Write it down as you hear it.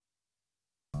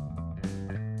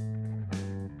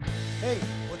Hey,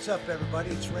 what's up, everybody?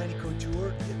 It's Randy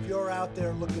Couture. If you're out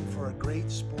there looking for a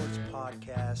great sports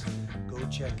podcast, go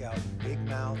check out Big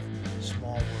Mouth,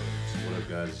 Small Words. What up,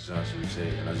 guys? It's Johnson Richey,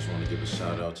 and I just want to give a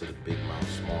shout out to the Big Mouth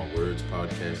Small Words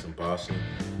podcast in Boston.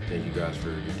 Thank you guys for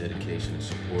your dedication and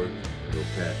support. Go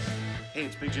Pats. Hey,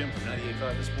 it's Big Jim from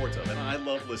 98.5 The Sports Hub, and I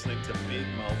love listening to Big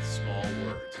Mouth Small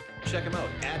Words. Check them out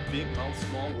at Big Mouth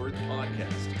Small Words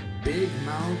Podcast. Big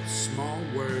Mouth Small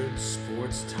Words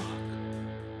Sports Talk.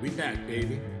 We back,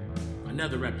 baby.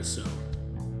 Another episode.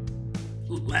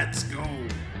 Let's go.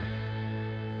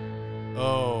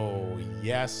 Oh,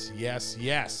 yes, yes,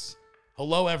 yes.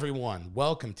 Hello, everyone.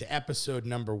 Welcome to episode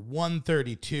number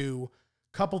 132.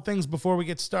 Couple things before we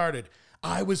get started.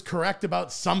 I was correct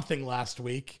about something last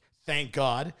week. Thank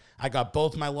God. I got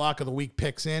both my lock of the week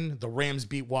picks in. The Rams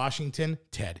beat Washington,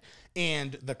 Ted,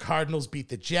 and the Cardinals beat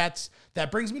the Jets. That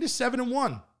brings me to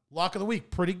 7-1. Lock of the week,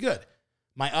 pretty good.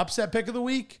 My upset pick of the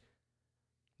week,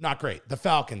 not great. The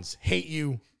Falcons, hate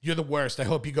you. You're the worst. I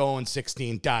hope you go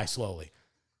 0-16, die slowly.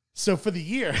 So for the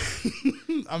year,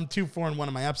 I'm 2-4 in one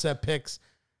of my upset picks.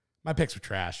 My picks were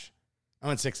trash. I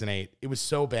went 6-8. It was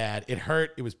so bad. It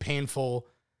hurt. It was painful.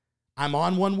 I'm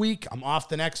on 1 week. I'm off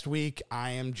the next week.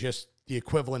 I am just the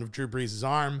equivalent of Drew Brees'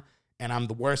 arm, and I'm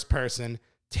the worst person.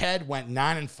 Ted went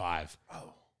 9-5.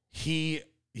 Oh.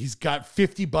 He's got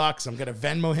 $50. I'm going to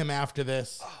Venmo him after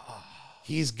this.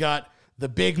 He's got the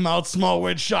Big Mouth Small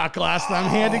Word shot glass that I'm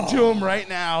handing to him right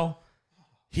now.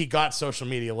 He got social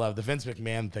media love. The Vince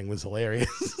McMahon thing was hilarious.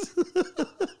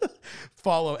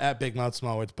 Follow at Big Mouth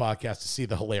Small Words Podcast to see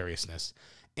the hilariousness.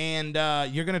 And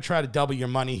you're going to try to double your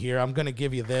money here. I'm going to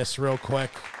give you this real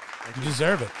quick. You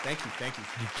deserve it. Thank you.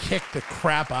 You kicked the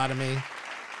crap out of me.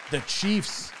 The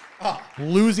Chiefs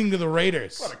losing to the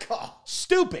Raiders. What a call.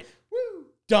 Stupid. Woo.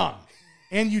 Dumb.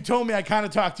 And you told me I kind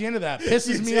of talked you into that.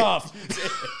 Pisses me off.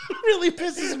 Really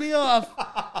pisses me off.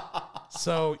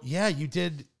 So, yeah, you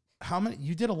did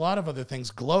you did a lot of other things.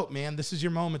 Gloat, man. This is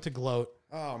your moment to gloat.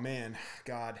 Oh, man.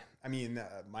 God. I mean,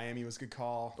 Miami was a good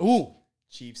call. Ooh.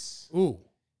 Chiefs. Ooh.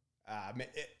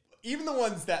 Even the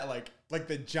ones that, like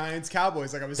the Giants,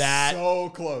 Cowboys, I was so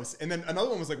close. And then another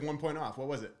one was, 1 point off. What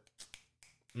was it?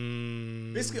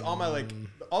 Basically, all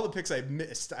the picks I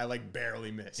missed, I,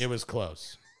 barely missed. It was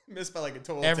close. Missed by, a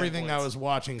total Everything of 10 I points. was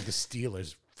watching, the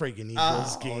Steelers freaking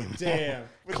Eagles game. Damn.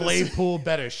 With Claypool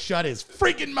better shut his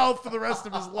freaking mouth for the rest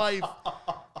of his life.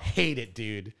 Hate it,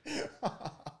 dude.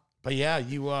 But yeah,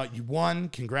 you won.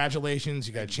 Congratulations.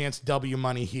 You got a chance to double your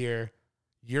money here.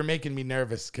 You're making me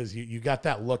nervous because you got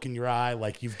that look in your eye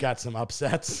like you've got some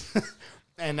upsets.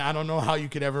 And I don't know how you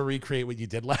could ever recreate what you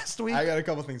did last week. I got a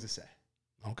couple things to say.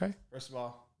 Okay. First of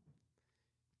all,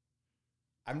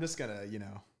 I'm just going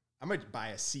to, I might buy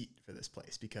a seat for this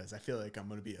place because I feel like I'm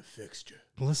going to be a fixture.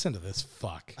 Listen to this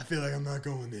fuck. I feel like I'm not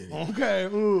going in. Okay.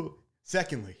 Ooh.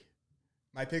 Secondly,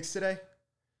 my picks today,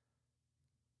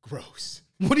 gross.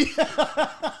 What do you...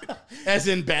 As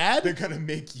in bad? They're going to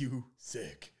make you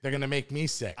sick. They're going to make me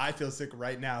sick. I feel sick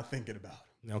right now thinking about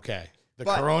it. Okay. The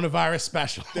But- coronavirus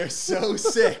special. They're so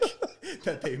sick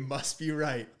that they must be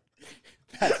right.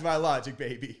 That's my logic,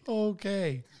 baby.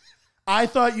 Okay. I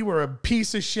thought you were a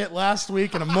piece of shit last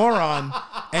week and a moron,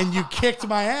 and you kicked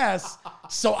my ass.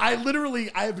 So I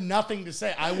have nothing to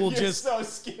say. I will You're so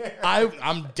scared.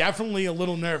 I'm definitely a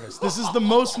little nervous. This is the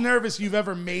most nervous you've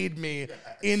ever made me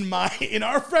in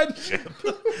our friendship.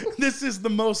 This is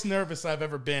the most nervous I've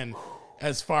ever been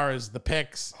as far as the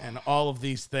picks and all of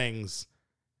these things.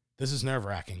 This is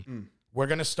nerve-wracking. We're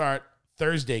going to start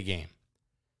Thursday game.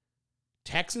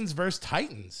 Texans versus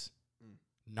Titans.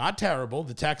 Not terrible.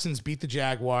 The Texans beat the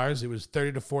Jaguars. It was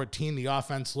 30-14. The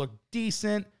offense looked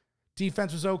decent.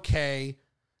 Defense was okay.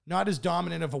 Not as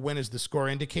dominant of a win as the score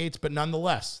indicates, but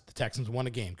nonetheless, the Texans won a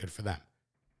game. Good for them.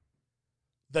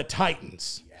 The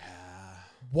Titans. Yeah.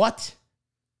 What?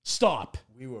 Stop.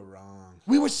 We were wrong.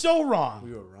 We were so wrong.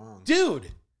 We were wrong. Dude,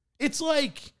 it's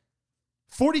like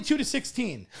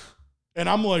 42-16. And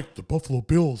I'm like, the Buffalo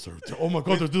Bills are, oh my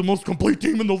God, they're the most complete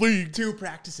team in the league. 2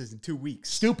 practices in 2 weeks.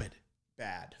 Stupid.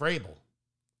 Bad. Vrabel.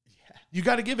 Yeah. You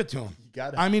got to give it to him. You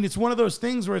got to. I mean, it's one of those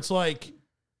things where it's like,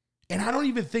 and I don't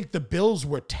even think the Bills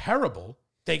were terrible.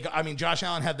 Josh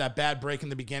Allen had that bad break in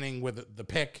the beginning with the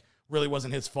pick. Really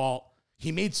wasn't his fault.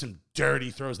 He made some dirty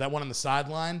throws. That one on the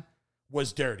sideline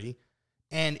was dirty.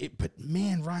 But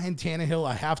man, Ryan Tannehill,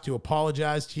 I have to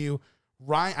apologize to you.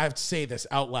 I have to say this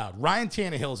out loud. Ryan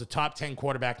Tannehill is a top 10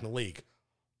 quarterback in the league.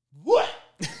 What?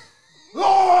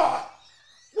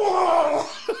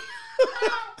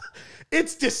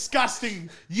 It's disgusting.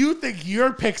 You think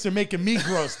your picks are making me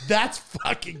gross. That's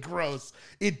fucking gross.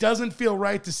 It doesn't feel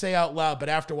right to say out loud, but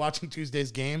after watching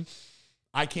Tuesday's game,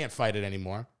 I can't fight it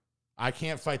anymore. I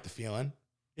can't fight the feeling.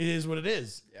 It is what it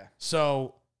is. Yeah.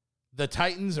 So the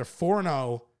Titans are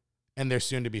 4-0, and they're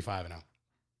soon to be 5-0.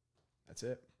 That's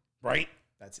it. Right?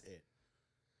 That's it.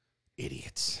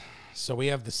 Idiots. So we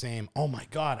have the same. Oh, my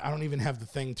God. I don't even have the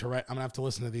thing to write. I'm going to have to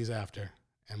listen to these after,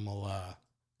 and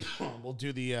we'll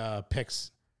do the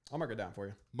picks. I'll mark it down for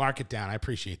you. Mark it down. I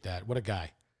appreciate that. What a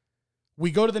guy. We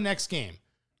go to the next game.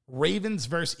 Ravens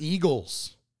versus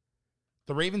Eagles.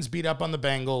 The Ravens beat up on the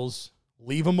Bengals.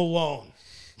 Leave them alone.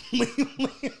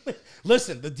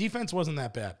 Listen, the defense wasn't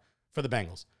that bad for the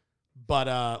Bengals.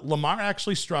 But Lamar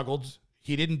actually struggled.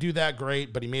 He didn't do that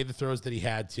great, but he made the throws that he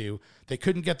had to. They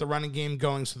couldn't get the running game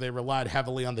going, so they relied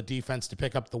heavily on the defense to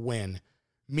pick up the win.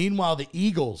 Meanwhile, the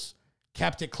Eagles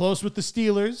kept it close with the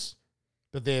Steelers,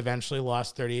 but they eventually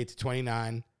lost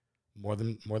 38-29, more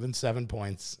than 7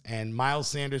 points. And Miles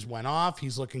Sanders went off.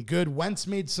 He's looking good. Wentz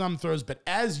made some throws, but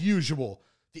as usual,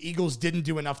 the Eagles didn't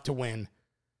do enough to win.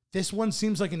 This one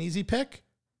seems like an easy pick,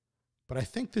 but I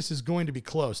think this is going to be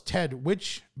close. Ted,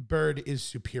 which bird is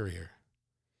superior?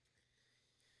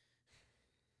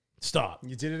 Stop.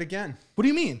 You did it again. What do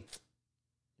you mean?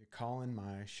 You're calling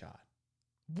my shot.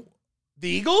 The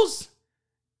Eagles?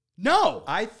 No.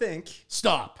 I think,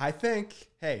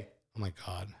 hey. Oh, my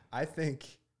God. I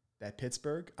think that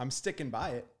Pittsburgh, I'm sticking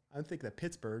by it. I think that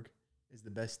Pittsburgh is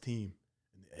the best team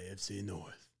in the AFC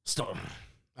North. Stop.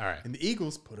 All right. And the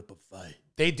Eagles put up a fight.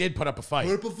 They did put up a fight.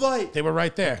 Put up a fight. They were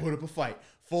right there. Put up a fight.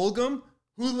 Fulgham?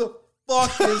 Who the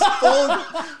fuck is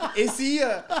Fulgham?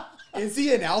 Is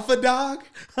he an alpha dog?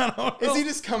 I don't know. Is he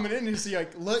just coming in and is he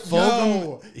like, look, Fulgham,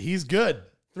 yo, he's good.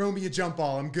 throw me a jump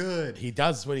ball. I'm good. He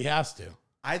does what he has to.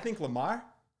 I think Lamar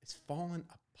is falling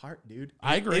apart, dude.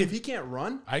 I agree. And if he can't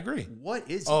run, I agree. what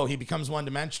is he? Oh, he becomes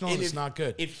one-dimensional, and it's if- not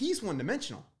good. If he's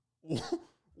one-dimensional,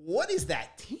 what is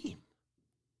that team?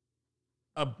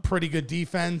 A pretty good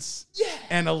defense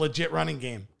and a legit running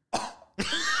game. That's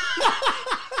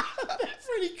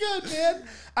pretty good, man.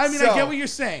 I mean, I So- get what you're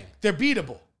saying. They're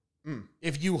beatable.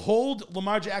 If you hold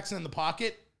Lamar Jackson in the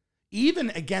pocket,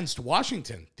 even against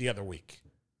Washington the other week,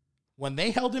 when they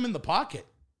held him in the pocket,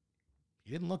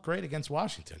 he didn't look great against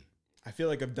Washington. I feel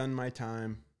like I've done my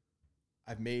time.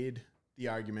 I've made the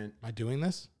argument Am I doing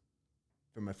this?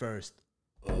 for my first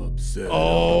upset.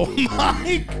 Oh,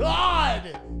 my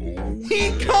God. He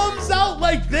comes out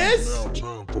like this?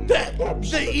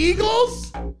 The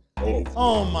Eagles?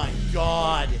 Oh, my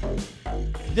God.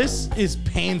 This is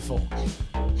painful.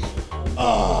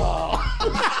 Oh.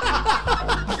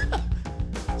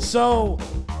 So,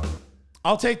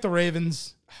 I'll take the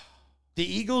Ravens. The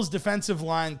Eagles' defensive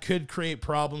line could create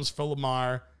problems for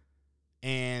Lamar,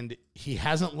 and he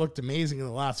hasn't looked amazing in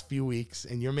the last few weeks,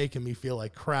 and you're making me feel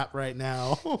like crap right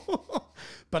now.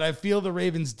 But I feel the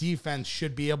Ravens' defense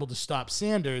should be able to stop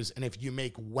Sanders, and if you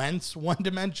make Wentz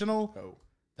one-dimensional,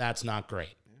 that's not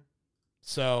great.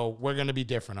 So we're going to be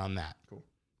different on that. Cool.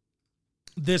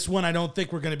 This one I don't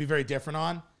think we're going to be very different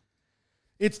on.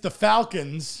 It's the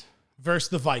Falcons versus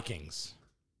the Vikings.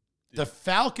 The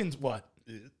Falcons, what?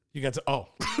 You got to, oh.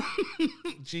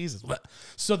 Jesus. What?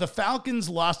 So the Falcons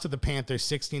lost to the Panthers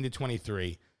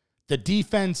 16-23. The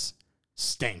defense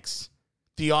stinks.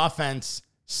 The offense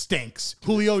stinks.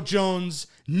 Julio Jones,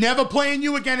 never playing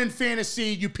you again in fantasy,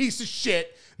 you piece of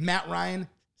shit. Matt Ryan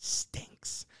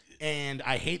stinks. And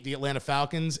I hate the Atlanta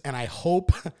Falcons, and I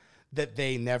hope that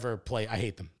they never play. I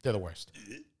hate them. They're the worst.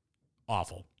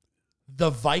 Awful.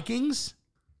 The Vikings,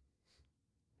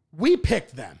 we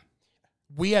picked them.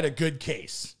 We had a good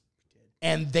case.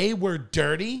 And they were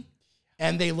dirty,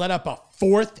 and they let up a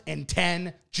 4th and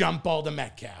 10 jump ball to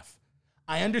Metcalf.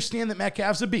 I understand that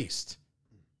Metcalf's a beast.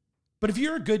 But if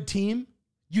you're a good team,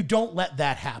 you don't let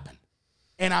that happen.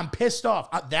 And I'm pissed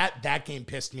off. That game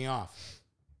pissed me off.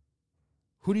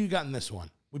 Who do you got in this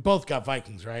one? We both got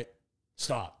Vikings, right?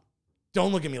 Stop.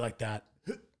 Don't look at me like that.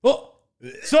 Oh,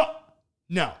 stop.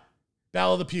 No.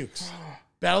 Battle of the Pukes.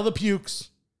 Battle of the Pukes.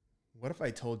 What if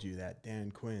I told you that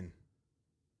Dan Quinn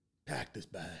packed his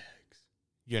bags?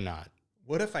 You're not.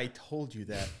 What if I told you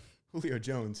that Julio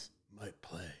Jones might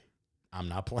play? I'm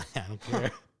not playing. I don't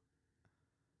care.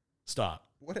 Stop.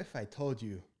 What if I told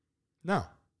you? No.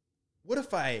 What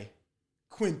if I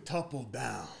quintuple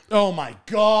down? Oh, my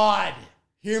God.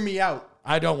 Hear me out.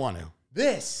 I don't want to.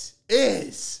 This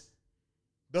is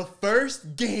the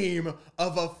first game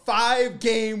of a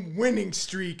 5-game winning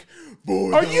streak.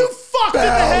 Are you fucked in the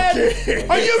head?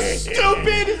 Are you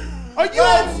stupid? Are you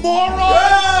a moron?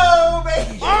 Oh,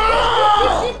 baby.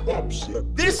 Ah!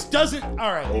 This doesn't.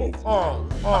 All right. Oh.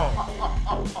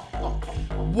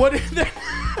 What are there?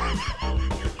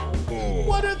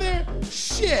 What are there?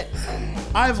 Shit.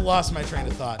 I've lost my train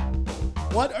of thought.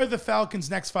 What are the Falcons'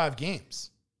 next 5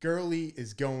 games? Gurley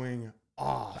is going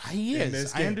off. He in is.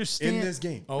 this I game. understand. In this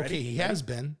game. Okay, Ready? he has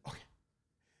been.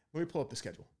 Let me pull up the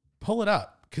schedule. Pull it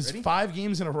up, because Ready? 5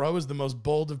 games in a row is the most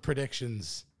bold of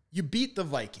predictions. You beat the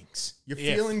Vikings. You're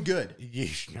If. feeling good.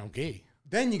 Okay.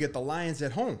 Then you get the Lions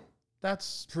at home.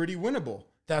 That's Pretty winnable.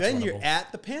 That's then winnable. you're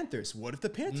at the Panthers. What if the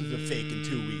Panthers are fake in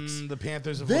 2 weeks? the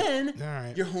Panthers have Then all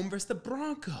right. you're home versus the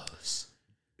Broncos.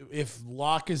 If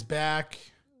Locke is back,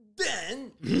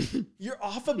 Then you're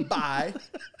off a bye,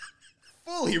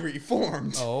 fully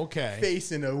reformed, okay.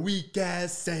 facing a weak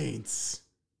ass Saints.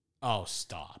 Oh,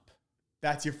 stop.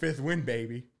 That's your 5th win,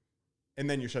 baby. And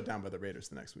then you're shut down by the Raiders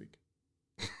the next week.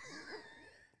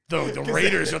 The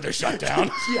Raiders are the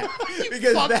shutdown. Yeah,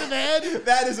 because fucked in the head?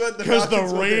 that is what the Because the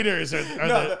Falcons will do. Raiders are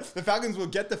No, the Falcons will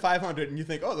get to 500, and you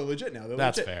think, oh, they're legit now. They're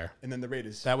That's legit. fair. And then the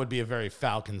Raiders. That would be a very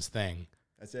Falcons thing.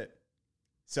 That's it.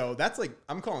 So that's like,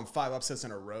 I'm calling 5 upsets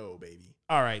in a row, baby.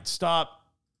 All right, stop.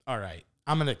 All right.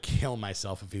 I'm going to kill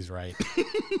myself if he's right.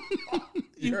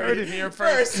 You heard it here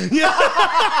first.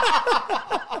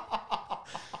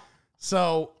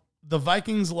 So the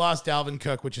Vikings lost Dalvin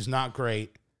Cook, which is not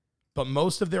great, but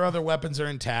most of their other weapons are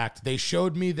intact. They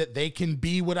showed me that they can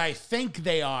be what I think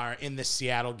they are in the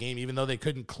Seattle game, even though they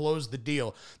couldn't close the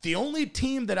deal. The only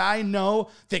team that I know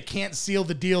that can't seal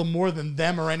the deal more than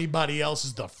them or anybody else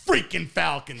is the freaking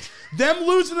Falcons. Them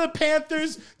losing to the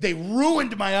Panthers, they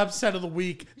ruined my upset of the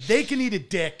week. They can eat a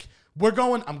dick.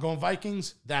 I'm going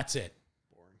Vikings. That's it.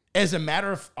 As a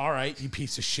matter of, all right, you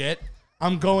piece of shit.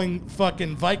 I'm going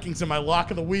fucking Vikings in my lock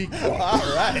of the week.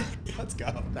 All right. Let's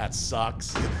go. That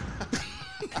sucks.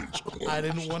 I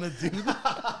didn't want to do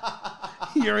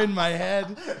that. You're in my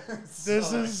head.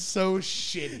 This is so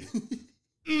shitty.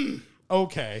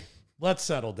 Okay, let's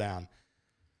settle down.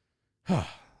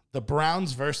 The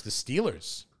Browns versus the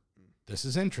Steelers. This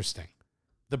is interesting.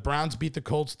 The Browns beat the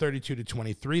Colts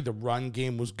 32-23. The run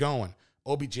game was going.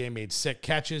 OBJ made 6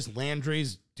 catches.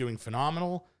 Landry's doing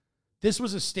phenomenal. This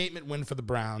was a statement win for the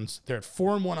Browns. They're at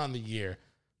 4-1 on the year.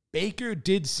 Baker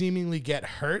did seemingly get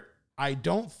hurt. I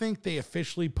don't think they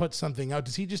officially put something out.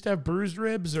 Does he just have bruised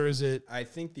ribs, or is it? I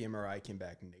think the MRI came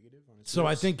back negative on his So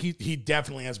I ribs. think he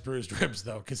definitely has bruised ribs,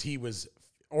 though, because he was,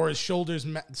 or his shoulders,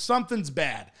 something's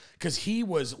bad, because he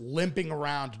was limping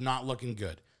around, not looking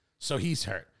good. So he's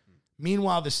hurt.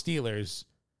 Meanwhile, the Steelers,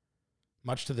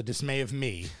 much to the dismay of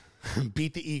me,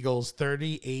 beat the Eagles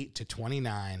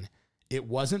 38-29. It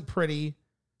wasn't pretty,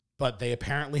 but they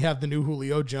apparently have the new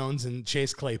Julio Jones and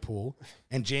Chase Claypool,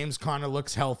 and James Conner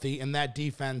looks healthy, and that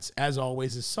defense, as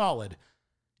always, is solid.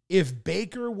 If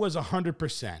Baker was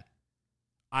 100%,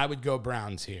 I would go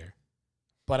Browns here,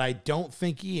 but I don't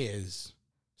think he is,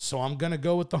 so I'm going to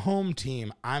go with the home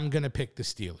team. I'm going to pick the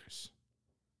Steelers.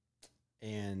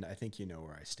 And I think you know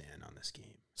where I stand on this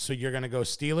game. So you're going to go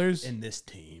Steelers? In this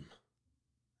team,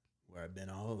 where I've been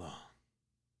all along.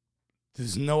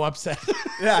 There's no upset.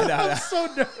 No. I'm so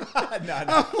nervous. no.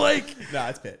 I'm like, No,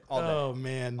 it's Pitt. All day. oh,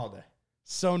 man. All day.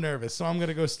 So nervous. So I'm going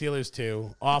to go Steelers too.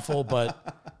 Awful,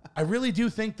 but I really do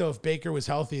think, though, if Baker was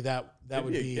healthy, that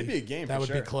would be it'd be a game that for would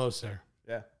sure. be closer.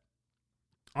 Yeah.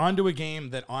 On to a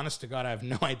game that, honest to God, I have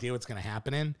no idea what's going to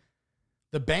happen in.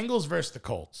 The Bengals versus the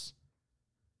Colts.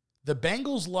 The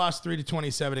Bengals lost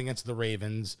 3-27 against the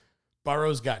Ravens.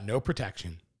 Burrow's got no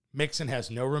protection. Mixon has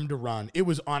no room to run. It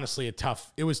was honestly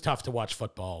tough to watch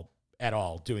football at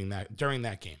all during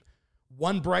that game.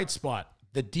 One bright spot,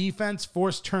 the defense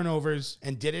forced turnovers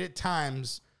and did it at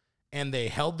times, and they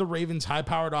held the Ravens'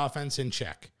 high-powered offense in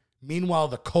check. Meanwhile,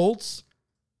 the Colts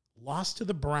lost to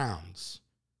the Browns,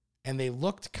 and they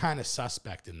looked kind of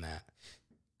suspect in that.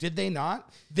 Did they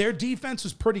not? Their defense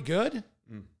was pretty good,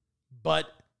 but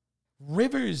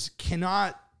Rivers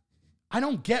cannot... I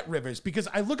don't get Rivers, because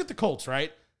I look at the Colts,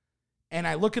 right? And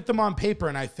I look at them on paper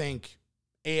and I think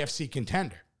AFC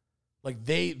contender. Like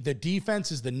the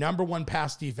defense is the number 1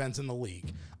 pass defense in the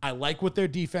league. I like what their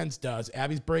defense does.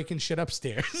 Abby's breaking shit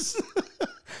upstairs.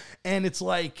 And it's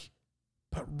like,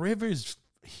 but Rivers,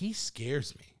 he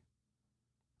scares me.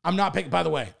 I'm not picking, by the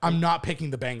way, I'm not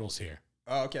picking the Bengals here.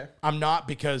 Oh, okay. I'm not,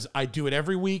 because I do it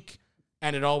every week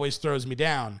and it always throws me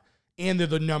down. And they're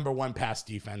the number 1 pass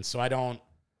defense. So I don't,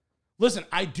 listen,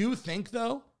 I do think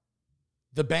though,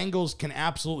 the Bengals can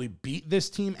absolutely beat this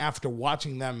team after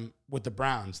watching them with the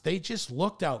Browns. They just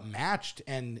looked outmatched,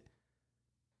 and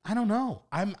I don't know.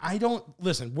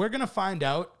 Listen, we're going to find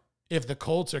out if the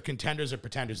Colts are contenders or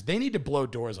pretenders. They need to blow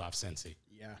doors off Cincy.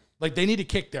 Yeah. Like, they need to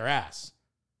kick their ass,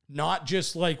 not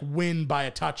just like win by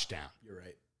a touchdown. You're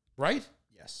right. Right?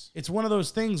 Yes. It's one of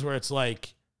those things where it's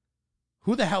like,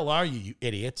 who the hell are you, you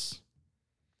idiots?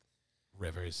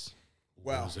 Rivers.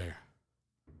 Well, Loser.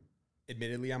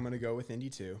 Admittedly, I'm going to go with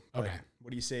Indy too. But Okay. what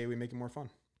do you say we make it more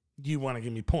fun? You want to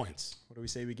give me points? What do we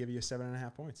say we give you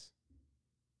 7.5 points?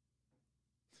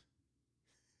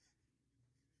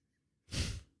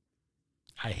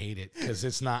 I hate it because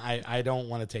it's not. I don't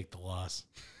want to take the loss.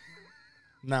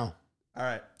 No, All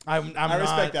right. I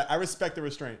respect that. I respect the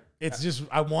restraint. It's just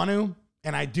I want to,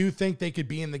 and I do think they could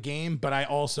be in the game, but I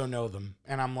also know them,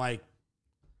 and I'm like,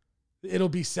 it'll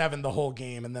be 7 the whole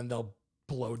game, and then they'll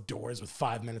blow doors with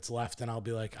 5 minutes left, and I'll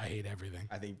be like, I hate everything.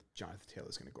 I think Jonathan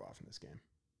Taylor's going to go off in this game.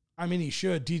 I mean, he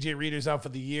should. DJ Reader's out for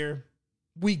the year.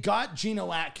 We got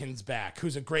Geno Atkins back,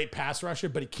 who's a great pass rusher,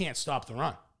 but he can't stop the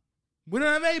run. We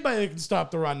don't have anybody that can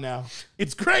stop the run now.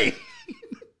 It's great.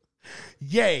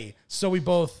 Yay. So we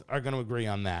both are going to agree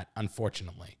on that,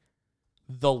 unfortunately.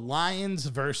 The Lions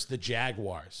versus the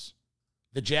Jaguars.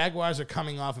 The Jaguars are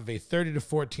coming off of a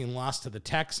 30-14 loss to the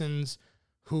Texans,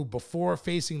 who before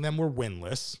facing them were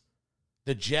winless.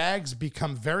 The Jags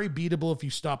become very beatable if you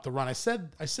stop the run. I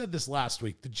said this last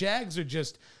week. The Jags are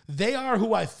they are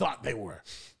who I thought they were.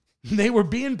 They were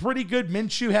being pretty good.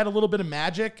 Minshew had a little bit of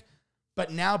magic,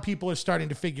 but now people are starting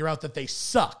to figure out that they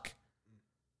suck.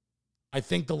 I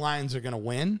think the Lions are going to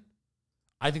win.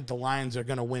 I think the Lions are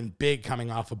going to win big coming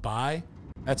off a bye.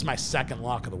 That's my second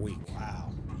lock of the week.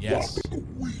 Wow. Yes. Lock of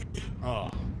the week.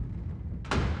 Oh,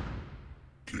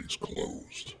 Case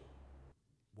closed.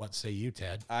 what say you,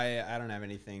 Ted? I don't have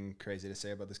anything crazy to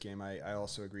say about this game. I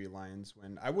also agree Lions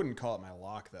win. I wouldn't call it my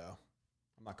lock, though.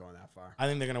 I'm not going that far. I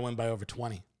think they're going to win by over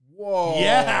 20. Whoa.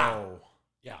 Yeah.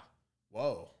 Yeah.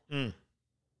 Whoa. Mm.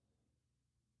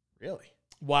 Really?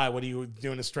 Why? What are you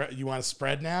doing? You want a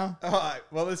spread now?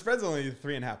 Well, the spread's only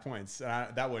 3.5 points.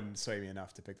 That wouldn't sway me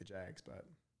enough to pick the Jags, but.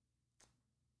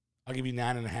 I'll give you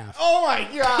 9.5. Oh my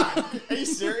God. Are you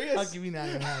serious? I'll give you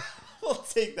 9.5. We'll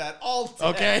take that all day.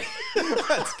 Okay.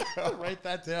 Let's go. Write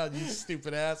that down, you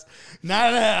stupid ass.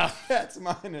 9.5. That's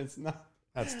mine. It's not.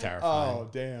 That's terrifying. Oh,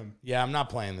 damn. Yeah, I'm not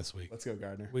playing this week. Let's go,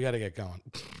 Gardner. We got to get going.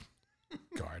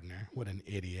 Gardner, what an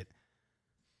idiot.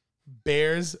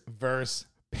 Bears versus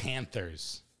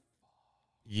Panthers.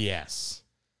 Yes.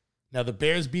 Now the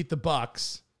Bears beat the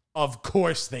Bucks. Of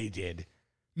course they did.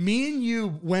 Me and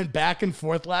you went back and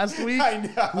forth last week. I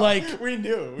know. Like, we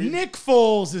knew. Nick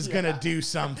Foles is going to do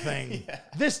something.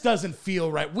 This doesn't feel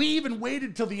right. We even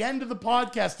waited till the end of the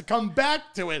podcast to come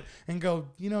back to it and go,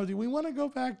 do we want to go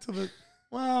back to the...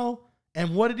 Well,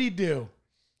 and what did he do?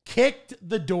 Kicked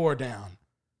the door down.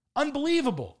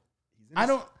 Unbelievable. I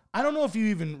don't know if you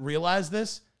even realize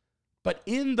this, but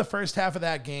in the first half of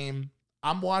that game,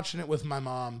 I'm watching it with my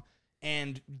mom,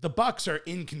 and the Bucks are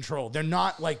in control. They're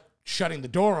not like shutting the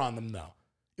door on them, though.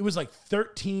 It was like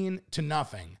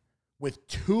 13-0 with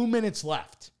 2 minutes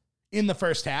left in the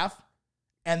first half,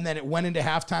 and then it went into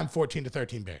halftime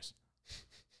 14-13 Bears.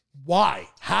 Why?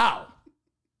 How?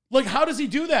 Like, how does he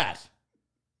do that?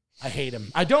 I hate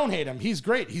him. I don't hate him. He's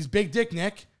great. He's Big Dick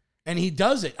Nick, and he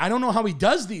does it. I don't know how he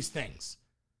does these things.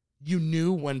 You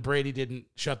knew when Brady didn't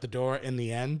shut the door in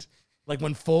the end. Like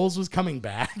when Foles was coming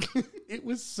back, it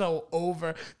was so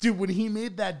over. Dude, when he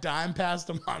made that dime pass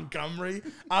to Montgomery,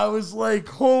 I was like,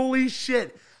 holy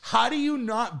shit. How do you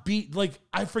not beat, like,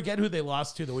 I forget who they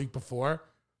lost to the week before,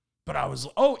 but I was,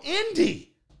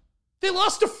 Indy. They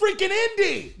lost to freaking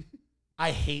Indy. I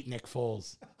hate Nick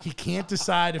Foles. He can't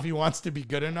decide if he wants to be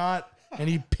good or not, and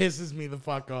he pisses me the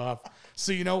fuck off.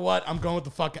 So you know what? I'm going with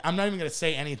the fuck. I'm not even going to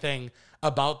say anything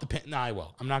about no, I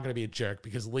will. I'm not going to be a jerk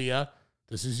because Leah,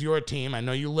 this is your team. I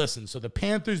know you listen. So the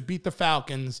Panthers beat the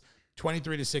Falcons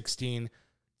 23-16.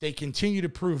 They continue to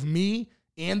prove me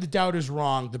and the doubters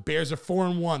wrong. The Bears are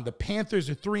 4-1. The Panthers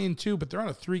are 3-2, but they're on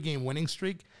a 3-game winning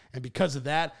streak. And because of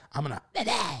that, I'm going to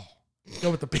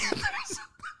go with the Panthers.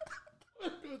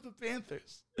 Go with the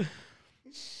Panthers.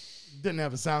 Didn't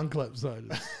have a sound clip, so I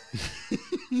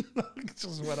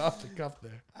just went off the cuff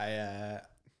there.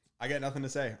 I got nothing to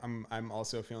say. I'm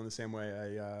also feeling the same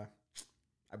way.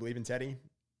 I believe in Teddy.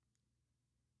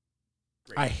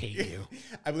 Great. I hate you.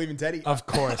 I believe in Teddy. Of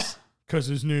course, because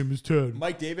his name is Ted.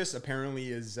 Mike Davis apparently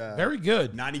is very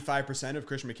good. 95% of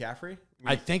Christian McCaffrey.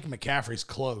 I think McCaffrey's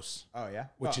close. Oh, yeah?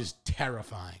 Which is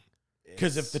terrifying.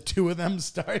 Because if the two of them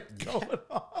start going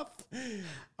off,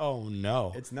 oh,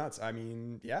 no. It's nuts. I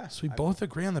mean, yeah. So we both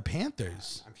agree on the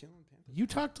Panthers. I'm feeling Panthers. You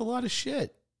talked a lot of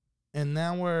shit. And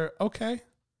now we're, okay.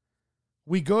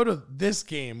 We go to this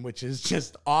game, which is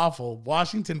just awful.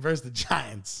 Washington versus the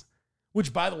Giants.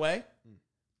 Which, by the way,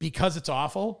 because it's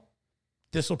awful,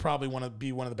 this will probably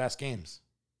be one of the best games.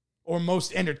 Or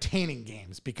most entertaining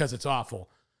games because it's awful.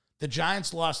 The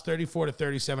Giants lost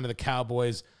 34-37 to the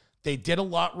Cowboys. They did a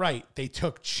lot right. They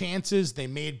took chances. They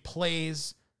made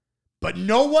plays. but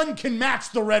no one can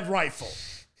match the Red Rifle.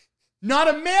 Not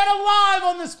a man alive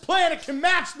on this planet can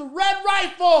match the Red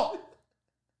Rifle.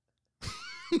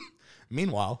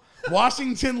 Meanwhile,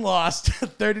 Washington lost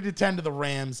 30-10 to the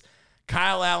Rams.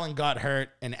 Kyle Allen got hurt,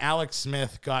 and Alex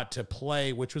Smith got to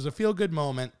play, which was a feel-good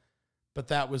moment, but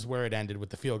that was where it ended with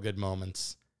the feel-good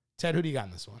moments. Ted, who do you got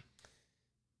in this one?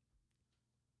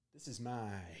 This is my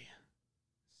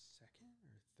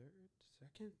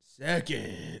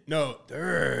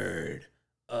third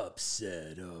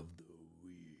upset of the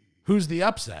week. Who's the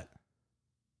upset?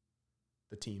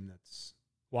 The team that's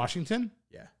Washington?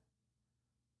 yeah.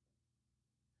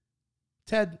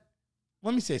 Ted,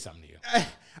 let me say something to you.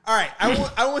 All right,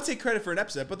 I won't take credit for an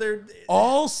upset, but they're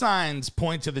All signs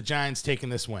point to the Giants taking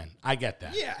this win. I get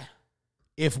that. yeah.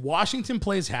 If Washington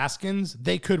plays Haskins,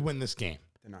 they could win this game.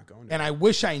 They're not going to. And I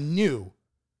wish I knew.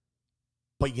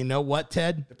 But you know what,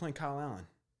 Ted? They're playing Kyle Allen.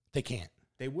 They can't.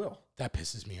 They will. That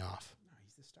pisses me off. No,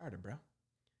 he's the starter, bro.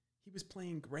 He was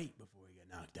playing great before he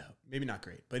got knocked out. Maybe not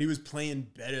great, but he was playing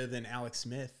better than Alex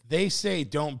Smith. They say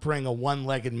don't bring a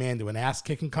one-legged man to an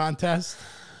ass-kicking contest.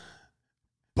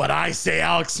 But I say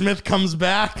Alex Smith comes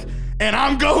back, and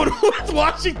I'm going with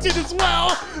Washington as well.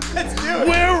 Let's do it.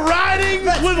 We're riding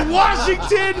with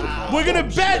Washington. We're going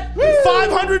to bet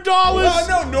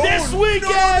 $500 No, this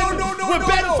weekend. No, We're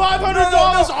betting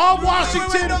 $500 on Wait,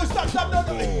 Washington. no, stop.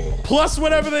 No. Plus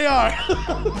whatever they are.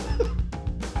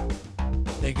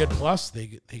 They good plus?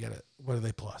 They got a, what are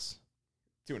they plus?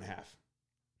 2.5.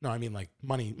 No, I mean like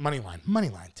money line,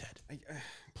 Ted.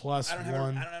 Plus I don't have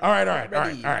one. I don't have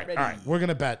All right. ready. We're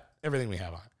gonna bet everything we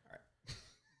have on it. All right.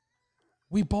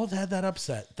 We both had that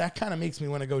upset. That kind of makes me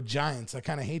want to go Giants. I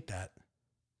kind of hate that.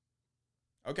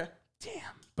 Okay. Damn.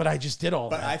 But I just did all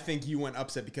But that. I think you went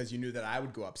upset because you knew that I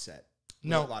would go upset.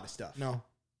 No. With a lot of stuff. No.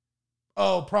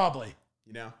 Oh, probably.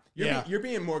 You know? Yeah. You're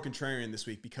being more contrarian this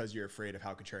week because you're afraid of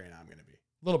how contrarian I'm going to be.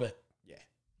 A little bit. Yeah.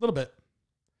 A little bit.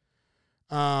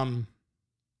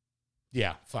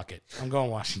 Yeah, fuck it. I'm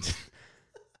going Washington.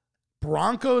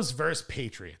 Broncos versus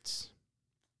Patriots.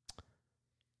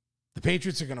 The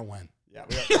Patriots are going to win. Yeah,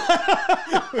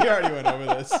 we already went over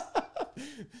this.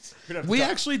 We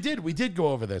actually did. We did go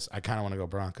over this. I kind of want to go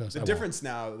Broncos. The difference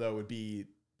now, though, would be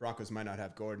Broncos might not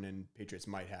have Gordon and Patriots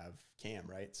might have Cam,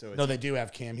 right? So No, they do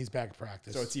have Cam. He's back at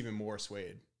practice. So it's even more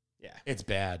swayed. Yeah. It's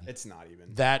bad. It's not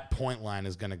even. That point line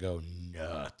is going to go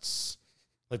nuts.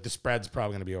 Like the spread's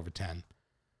probably going to be over 10.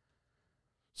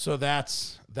 So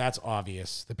that's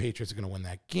obvious. The Patriots are going to win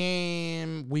that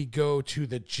game. We go to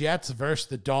the Jets versus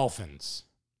the Dolphins.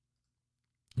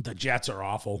 The Jets are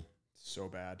awful. So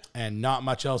bad. And not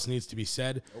much else needs to be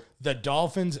said. Nope. The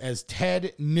Dolphins, as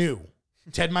Ted knew.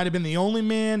 Ted might have been the only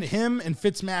man, him and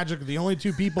Fitzmagic are the only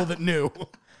two people that knew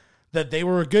that they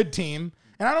were a good team.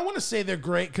 And I don't want to say they're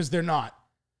great because they're not.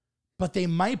 But they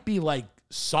might be like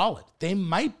solid. They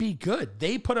might be good.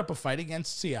 They put up a fight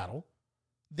against Seattle.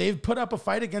 They've put up a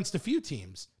fight against a few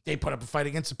teams. They put up a fight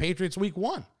against the Patriots week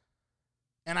 1.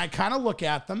 And I kind of look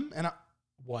at them and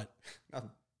what?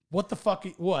 Nothing. What the fuck?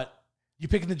 What? You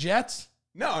picking the Jets?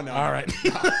 No. All right.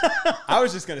 I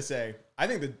was just going to say, I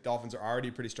think the Dolphins are already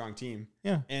a pretty strong team.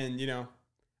 Yeah. And,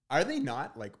 are they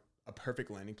not like a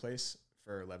perfect landing place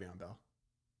for Le'Veon Bell?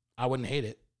 I wouldn't hate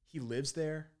it. He lives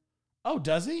there. Oh,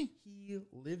 does he? He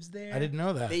lives there. I didn't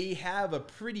know that. They have a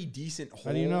pretty decent hole.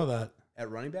 How do you know that? At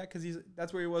running back because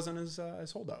that's where he was on his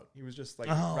holdout. He was just like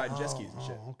riding jet skis and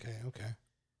shit. Okay.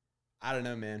 I don't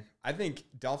know, man. I think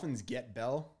Dolphins get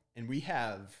Bell, and we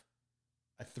have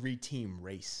a 3-team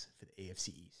race for the AFC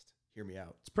East. Hear me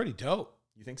out. It's pretty dope.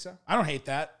 You think so? I don't hate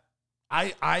that.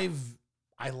 I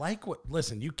like what.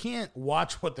 Listen, you can't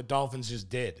watch what the Dolphins just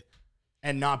did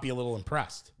and not be a little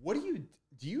impressed. What do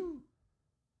you?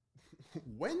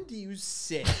 When do you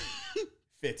sit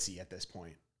Fitzy at this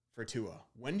point? For Tua.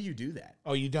 When do you do that?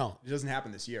 Oh, you don't. It doesn't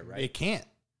happen this year, right? It can't.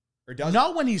 Or does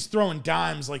Not when he's throwing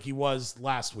dimes like he was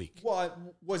last week. Well,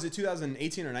 was it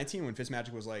 2018 or 19 when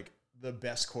Fitzmagic was like the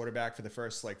best quarterback for the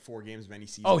first like 4 games of any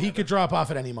season? Oh, he ever? could drop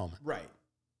off at any moment. Right.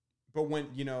 But when,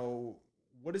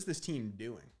 what is this team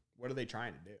doing? What are they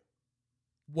trying to do?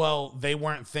 Well, they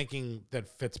weren't thinking that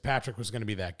Fitzpatrick was going to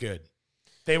be that good.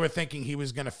 They were thinking he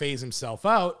was going to phase himself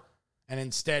out. And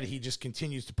instead, he just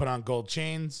continues to put on gold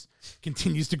chains,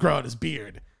 continues to grow out his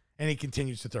beard, and he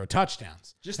continues to throw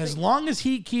touchdowns. As long as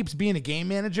he keeps being a game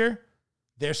manager,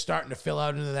 they're starting to fill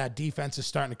out into that defense, is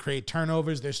starting to create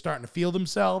turnovers. They're starting to feel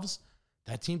themselves.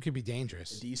 That team could be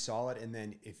dangerous. D solid, and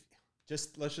then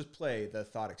let's just play the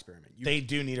thought experiment. They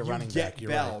do need a running back.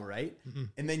 You're Bell, right? Mm-hmm.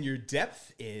 And then your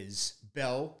depth is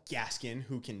Bell, Gaskin,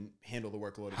 who can handle the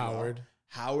workload as well.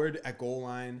 Howard at goal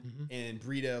line, and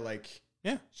Breida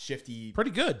Yeah. shifty.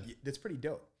 Pretty good. That's pretty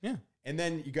dope. Yeah. And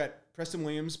then you got Preston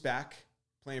Williams back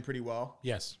playing pretty well.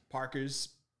 Yes. Parker's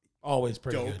Always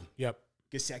pretty Dope. good. Yep.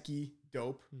 Gesicki,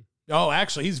 dope. Oh,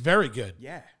 actually, he's very good.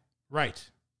 Yeah. Right.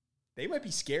 They might be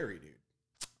scary, dude.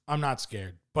 I'm not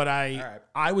scared, but All right.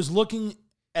 I was looking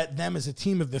at them as a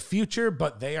team of the future,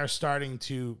 but they are starting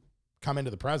to come into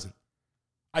the present.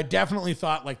 I definitely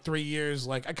thought like 3 years,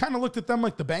 like I kind of looked at them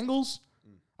like the Bengals.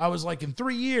 I was like, in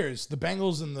 3 years, the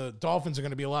Bengals and the Dolphins are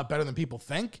going to be a lot better than people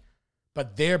think,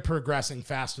 but they're progressing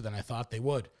faster than I thought they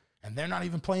would. And they're not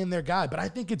even playing their guy. But I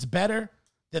think it's better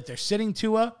that they're sitting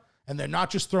Tua and they're not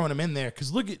just throwing him in there.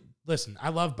 Because listen, I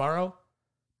love Burrow,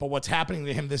 but what's happening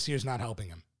to him this year is not helping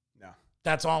him. No.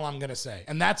 That's all I'm going to say.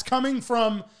 And that's coming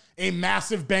from a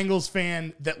massive Bengals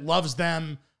fan that loves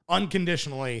them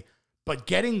unconditionally, but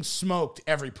getting smoked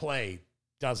every play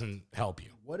doesn't help you.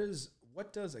 What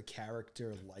does a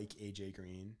character like AJ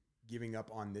Green giving up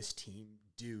on this team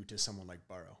do to someone like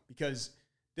Burrow? Because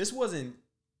this wasn't,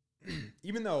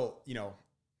 even though,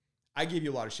 I gave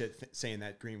you a lot of shit saying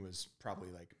that Green was probably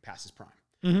like past his prime.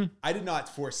 Mm-hmm. I did not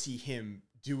foresee him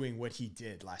doing what he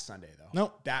did last Sunday, though.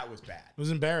 Nope. That was bad. It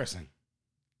was embarrassing.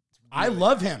 I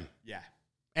love him. Yeah.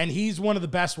 And he's one of the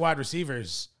best wide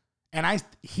receivers. And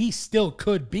he still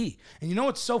could be. And you know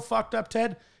what's so fucked up,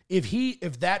 Ted?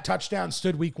 If that touchdown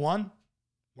stood week 1,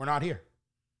 we're not here.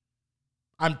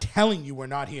 I'm telling you, we're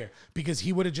not here. Because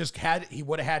he would have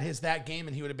had that game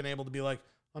and he would have been able to be like,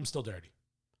 I'm still dirty.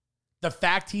 The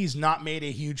fact he's not made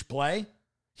a huge play,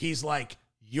 he's like,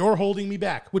 you're holding me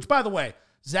back. Which, by the way,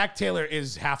 Zach Taylor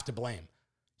is half to blame.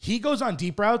 He goes on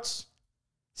deep routes,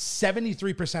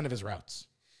 73% of his routes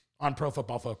on Pro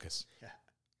Football Focus. Yeah.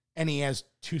 And he has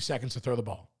 2 seconds to throw the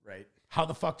ball. Right. How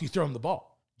the fuck do you throw him the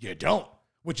ball? You don't,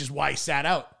 which is why he sat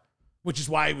out, which is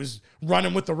why he was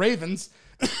running with the Ravens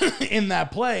in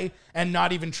that play and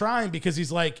not even trying, because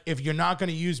he's like, if you're not going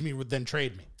to use me, then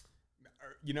trade me.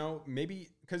 Maybe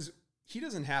because he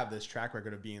doesn't have this track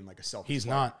record of being like a selfish He's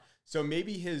player. not. So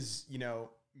maybe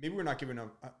maybe we're not giving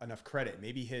him enough credit.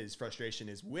 Maybe his frustration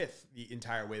is with the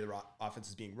entire way the offense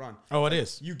is being run. Oh, it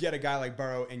is. You get a guy like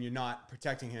Burrow and you're not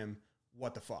protecting him.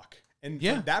 What the fuck? And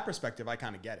Yeah. from that perspective, I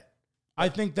kind of get it. I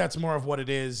think that's more of what it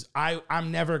is.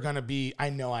 I'm never going to be, I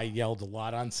know I yelled a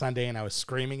lot on Sunday and I was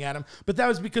screaming at him, but that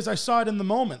was because I saw it in the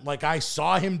moment. Like I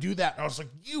saw him do that and I was like,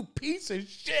 you piece of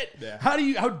shit. Yeah.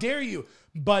 How dare you?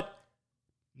 But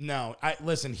no,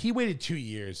 listen, he waited 2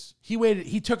 years.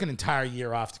 He took an entire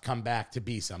year off to come back to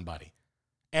be somebody.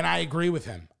 And I agree with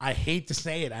him. I hate to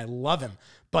say it. I love him,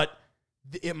 but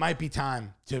it might be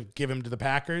time to give him to the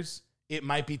Packers. It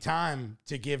might be time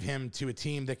to give him to a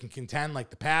team that can contend like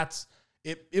the Pats.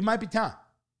 It might be time.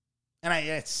 And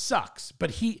it sucks,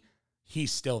 but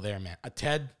he's still there, man.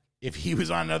 Ted, if he was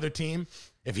on another team,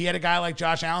 if he had a guy like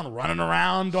Josh Allen running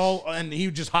around and he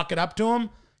would just huck it up to him,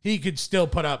 he could still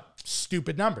put up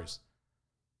stupid numbers.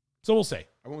 So we'll see.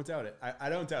 I won't doubt it. I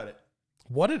don't doubt it.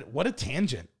 What a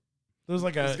tangent. It was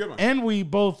like It was a good one. and we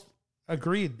both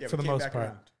agreed Yeah, for we the came most back part.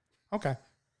 around.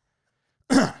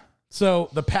 Okay. So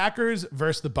the Packers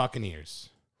versus the Buccaneers.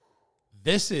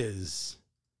 This is,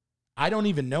 I don't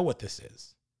even know what this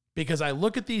is, because I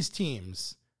look at these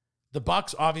teams. The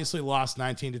Bucs obviously lost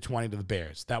 19-20 to the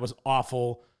Bears. That was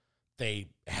awful. They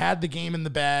had the game in the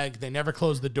bag. They never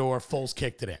closed the door. Foles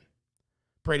kicked it in.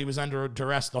 Brady was under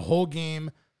duress the whole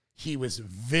game. He was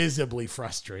visibly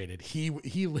frustrated. He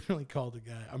literally called the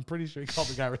guy. I'm pretty sure he called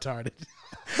the guy retarded.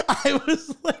 I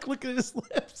was like, look at his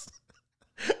lips.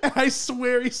 And I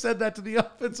swear he said that to the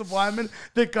offensive lineman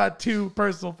that got 2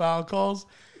 personal foul calls.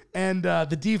 And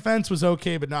the defense was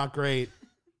okay, but not great.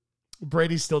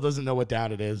 Brady still doesn't know what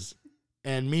down it is.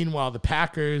 And meanwhile, the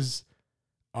Packers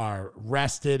are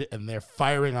rested and they're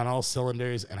firing on all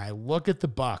cylinders. And I look at the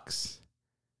Bucs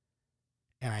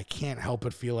and I can't help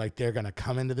but feel like they're going to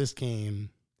come into this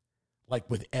game like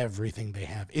with everything they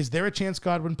have. Is there a chance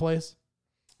Godwin plays?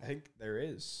 I think there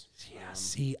is. Yeah,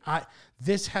 see,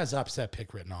 this has upset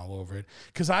pick written all over it.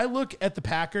 Because I look at the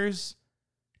Packers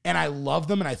and I love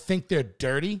them and I think they're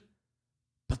dirty,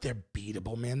 but they're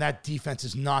beatable, man. That defense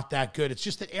is not that good. It's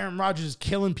just that Aaron Rodgers is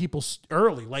killing people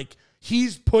early. Like,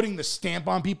 he's putting the stamp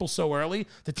on people so early,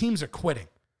 the teams are quitting.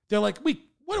 They're like,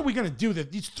 what are we going to do?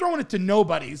 He's throwing it to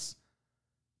nobodies.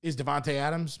 Is Devontae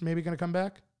Adams maybe going to come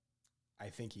back? I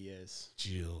think he is.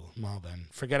 Jill, well then,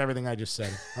 forget everything I just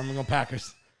said. I'm going to go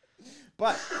Packers.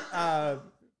 But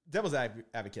devil's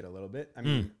advocate a little bit. I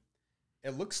mean,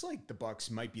 it looks like the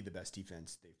Bucs might be the best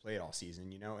defense they've played all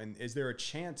season, And is there a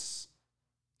chance?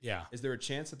 Yeah. Is there a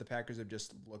chance that the Packers have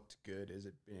just looked good? Has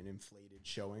it been an inflated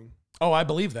showing? Oh, I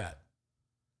believe that.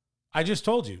 I just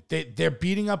told you. They're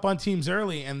beating up on teams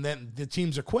early, and then the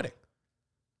teams are quitting.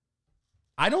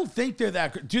 I don't think they're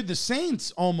that good. Dude, the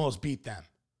Saints almost beat them.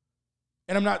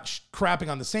 And I'm not crapping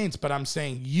on the Saints, but I'm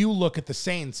saying you look at the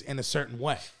Saints in a certain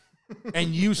way.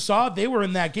 And you saw they were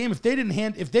in that game. If they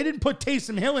didn't put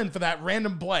Taysom Hill in for that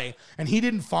random play and he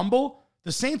didn't fumble,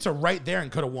 the Saints are right there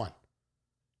and could have won.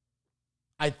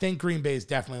 I think Green Bay is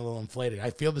definitely a little inflated. I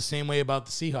feel the same way about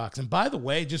the Seahawks. And by the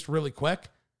way, just really quick,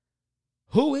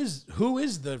 who is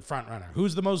the front runner?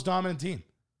 Who's the most dominant team?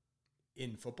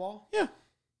 In football? Yeah.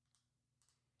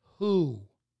 Who?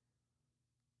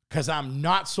 Because I'm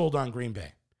not sold on Green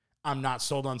Bay. I'm not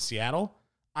sold on Seattle.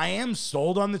 I am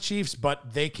sold on the Chiefs,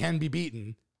 but they can be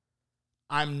beaten.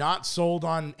 I'm not sold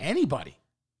on anybody.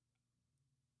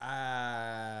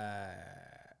 I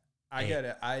get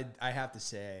it. I have to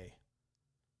say,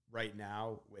 right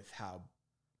now, with how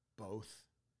both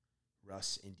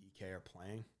Russ and DK are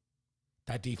playing,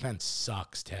 that defense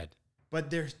sucks, Ted.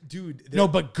 But no,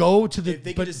 but go to the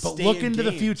they but look into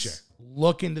the future.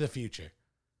 Look into the future.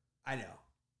 I know.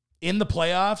 In the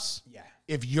playoffs, yeah.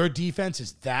 If your defense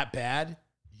is that bad,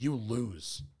 you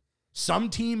lose. Some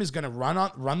team is going to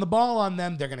run the ball on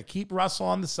them. They're going to keep Russell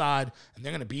on the side, and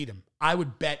they're going to beat him. I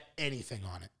would bet anything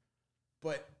on it.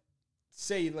 But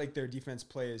say like their defense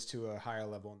plays to a higher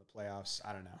level in the playoffs.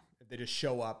 I don't know. If they just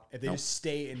show up, if they just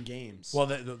stay in games. Well,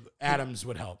 the Adams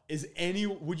would help.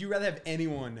 Would you rather have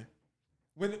anyone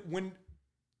when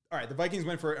all right, the Vikings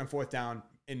went for it on fourth down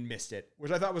and missed it,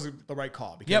 which I thought was the right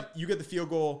call because you get the field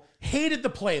goal. Hated the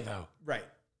play though. Right.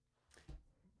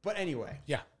 But anyway.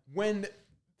 Yeah. When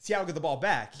Seattle got the ball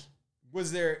back,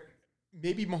 was there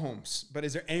maybe Mahomes, but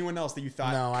is there anyone else that you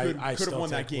thought could have won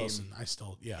that game? Wilson.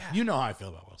 Yeah. You know how I feel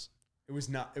about Wilson. It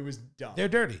was dumb. They're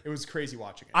dirty. It was crazy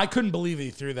watching it. I couldn't believe he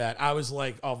threw that. I was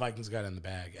like, oh, Vikings got it in the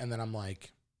bag. And then I'm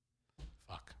like,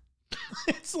 fuck.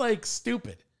 It's like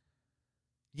stupid.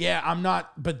 Yeah, I'm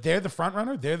not, but they're the front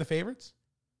runner. They're the favorites.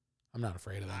 I'm not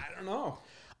afraid of them. I don't know.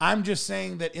 I'm just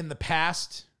saying that in the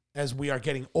past, as we are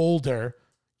getting older,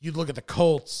 you look at the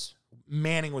Colts,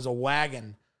 Manning was a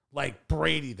wagon, like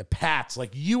Brady, the Pats.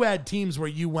 Like you had teams where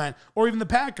you went, or even the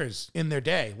Packers in their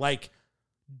day, like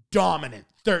dominant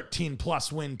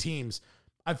 13-plus win teams.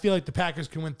 I feel like the Packers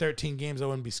can win 13 games. I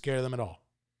wouldn't be scared of them at all.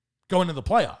 Going to the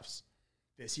playoffs.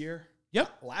 This year? Yep.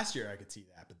 Last year I could see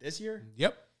that, but this year?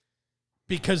 Yep.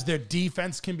 Because their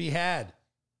defense can be had.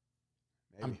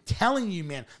 Maybe. I'm telling you,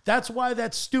 man. That's why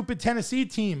that stupid Tennessee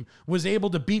team was able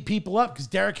to beat people up because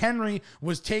Derrick Henry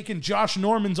was taking Josh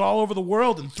Normans all over the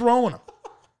world and throwing them.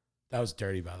 That was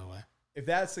dirty, by the way. If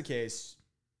that's the case,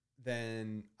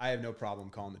 then I have no problem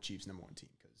calling the Chiefs number one team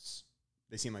because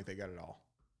they seem like they got it all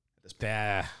at this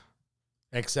point.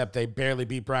 Except they barely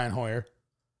beat Brian Hoyer.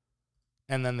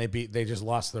 And then they just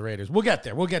lost to the Raiders. We'll get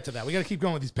there. We'll get to that. We got to keep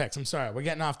going with these picks. I'm sorry. We're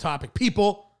getting off topic.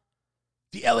 People,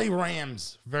 the LA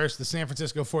Rams versus the San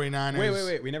Francisco 49ers.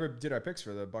 Wait. We never did our picks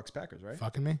for the Bucks Packers, right?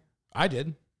 Fucking me. I did.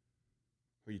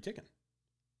 Who are you taking?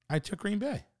 I took Green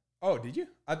Bay. Oh, did you?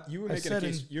 You were making a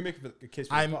case. You were making a case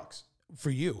for the Bucks.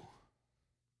 For you.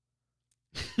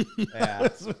 Yeah.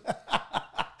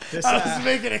 I was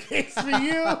making a case for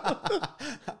you.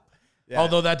 Yeah.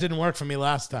 Although that didn't work for me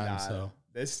last time. So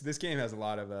this game has a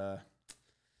lot of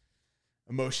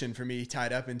emotion for me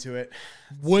tied up into it.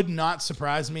 Would not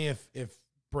surprise me if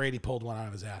Brady pulled one out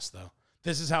of his ass, though.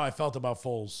 This is how I felt about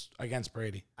Foles against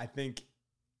Brady. I think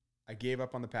I gave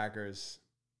up on the Packers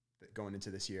going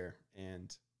into this year,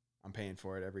 and I'm paying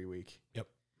for it every week. Yep.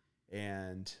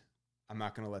 And I'm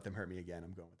not going to let them hurt me again.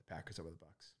 I'm going with the Packers over the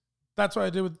Bucks. That's what I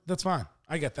did with. That's fine.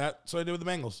 I get that. So I did with the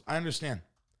Bengals. I understand.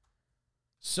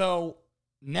 So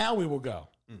now we will go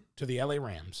to the LA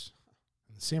Rams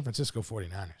and the San Francisco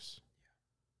 49ers.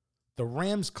 The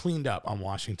Rams cleaned up on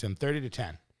Washington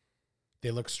 30-10.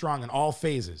 They look strong in all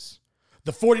phases.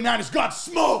 The 49ers got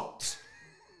smoked.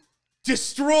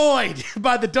 Destroyed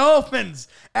by the Dolphins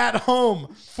at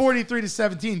home,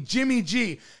 43-17. Jimmy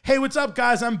G. Hey, what's up,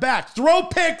 guys? I'm back. Throw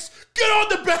picks. Get on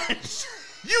the bench.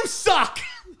 You suck.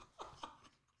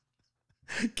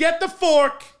 Get the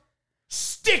fork.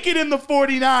 Stick it in the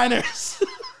 49ers.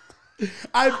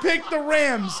 I picked the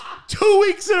Rams 2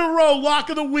 weeks in a row, lock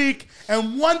of the week,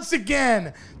 and once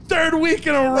again, third week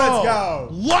in a row. Let's go.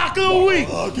 Lock of the week.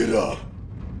 Lock it up.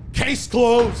 Case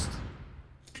closed.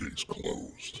 Case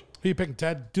closed. Who you picking,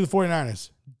 Ted? Do the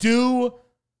 49ers. Do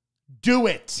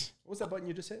it. What was that button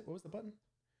you just hit? What was the button?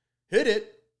 Hit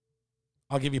it.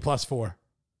 I'll give you +4.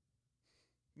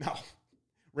 No.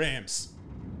 Rams.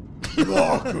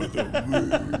 Lock of the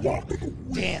week. Lock of the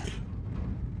week. Damn.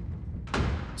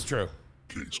 It's true.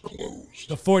 Case closed.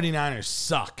 The 49ers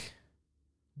suck.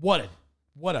 What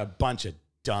a bunch of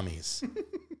Dummies.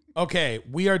 Okay,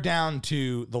 we are down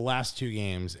to the last two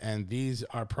games, and these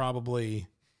are probably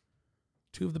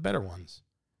two of the better ones.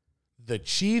 The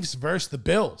Chiefs versus the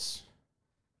Bills.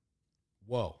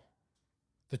 Whoa.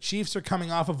 The Chiefs are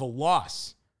coming off of a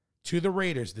loss to the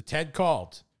Raiders that Ted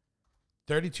called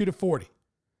 32-40.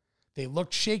 They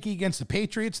looked shaky against the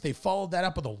Patriots. They followed that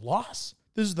up with a loss.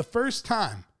 This is the first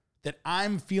time that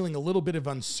I'm feeling a little bit of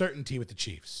uncertainty with the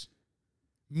Chiefs.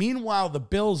 Meanwhile, the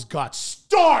Bills got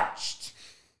starched,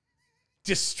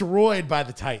 destroyed by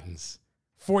the Titans,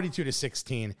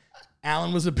 42-16.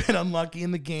 Allen was a bit unlucky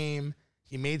in the game.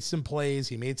 He made some plays.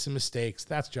 He made some mistakes.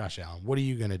 That's Josh Allen. What are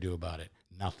you going to do about it?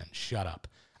 Nothing. Shut up.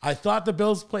 I thought the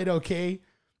Bills played okay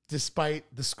despite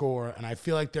the score, and I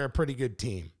feel like they're a pretty good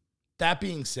team. That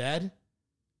being said,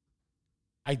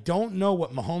 I don't know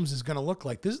what Mahomes is going to look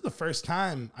like. This is the first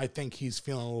time I think he's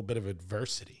feeling a little bit of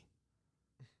adversity.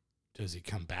 Does he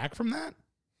come back from that?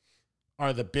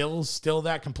 Are the Bills still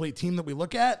that complete team that we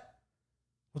look at?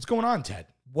 What's going on, Ted?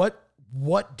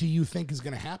 What do you think is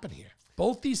going to happen here?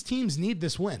 Both these teams need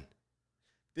this win.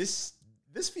 This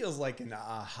feels like an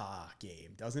aha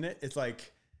game, doesn't it? It's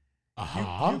like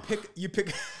you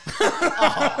pick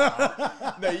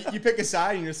no, you pick a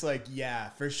side and you're just like, yeah,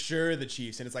 for sure the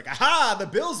Chiefs, and it's like, aha, the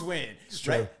Bills win. It's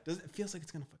right? true. It feels like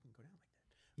it's gonna fucking go down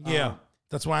like that. Yeah,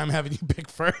 that's why I'm having you pick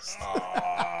first.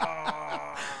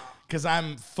 Because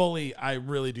I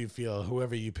really do feel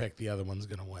whoever you pick, the other one's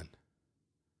gonna win.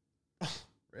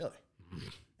 Really?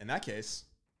 In that case,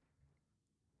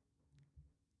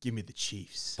 give me the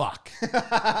Chiefs. Fuck.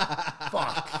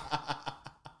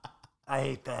 I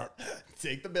hate that.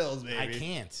 Take the Bills, baby. I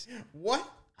can't. What?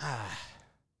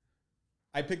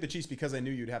 I picked the Chiefs because I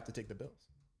knew you'd have to take the Bills.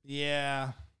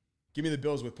 Yeah. Give me the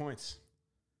Bills with points.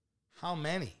 How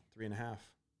many? 3.5.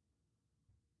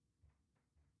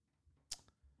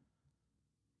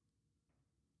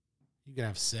 You can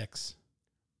have 6.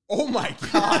 Oh my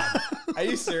God. Are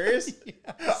you serious?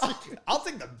 Yes. I'll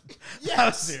take the.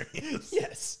 How serious?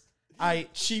 Yes.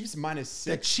 Chiefs minus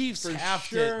 6. The Chiefs have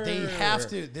to. They have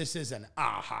to. This is an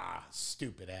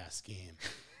stupid ass game.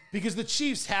 Because the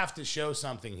Chiefs have to show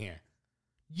something here.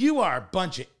 You are a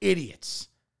bunch of idiots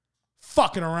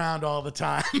fucking around all the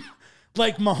time.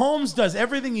 Like Mahomes does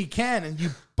everything he can, and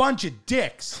you bunch of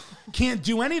dicks can't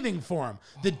do anything for him.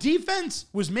 The defense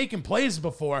was making plays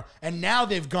before, and now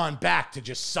they've gone back to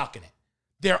just sucking it.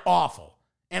 They're awful.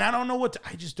 And I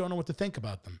just don't know what to think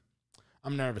about them.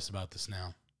 I'm nervous about this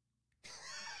now.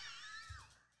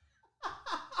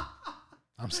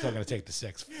 I'm still going to take the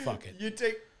 6. Fuck it. You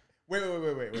take. Wait.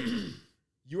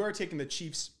 You are taking the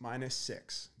Chiefs minus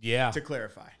 6. Yeah. To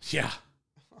clarify. Yeah.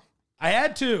 I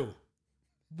had to.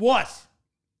 What?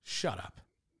 Shut up.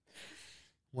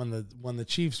 When the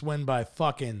Chiefs win by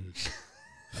fucking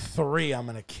 3, I'm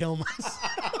going to kill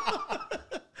myself.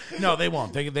 No, they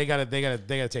won't. They got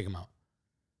to take them out.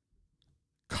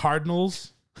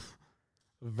 Cardinals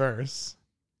versus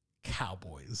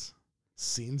Cowboys.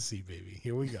 CNC, baby.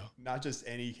 Here we go. Not just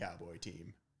any Cowboy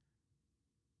team.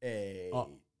 A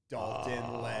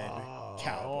Dalton-led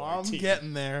Cowboy team. I'm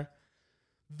getting there.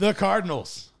 The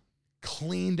Cardinals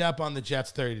cleaned up on the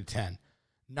Jets 30-10.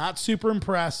 Not super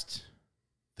impressed.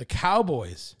 The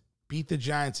Cowboys beat the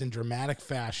Giants in dramatic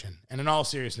fashion. And in all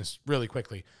seriousness, really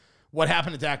quickly, what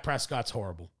happened to Dak Prescott's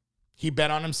horrible. He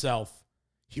bet on himself.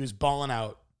 He was balling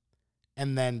out.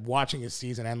 And then watching his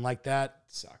season end like that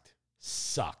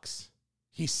sucks.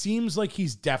 He seems like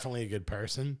he's definitely a good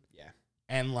person. Yeah.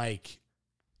 And like,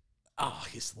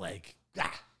 his leg, his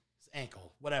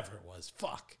ankle, whatever it was.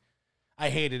 Fuck. I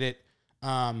hated it.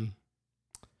 I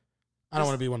don't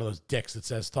want to be one of those dicks that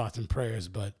says thoughts and prayers,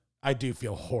 but I do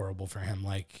feel horrible for him.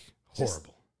 Like,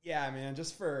 horrible.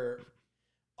 Just for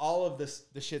all of this,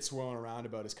 the shit swirling around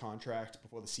about his contract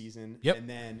before the season. Yep. And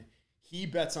then he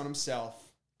bets on himself.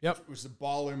 Yep. Which was a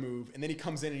baller move. And then he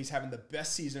comes in and he's having the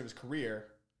best season of his career.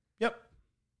 Yep.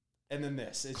 And then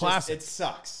this. It's classic. It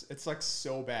sucks. It sucks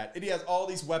so bad. And he has all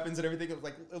these weapons and everything.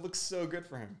 It looks so good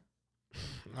for him.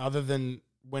 Other than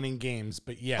winning games,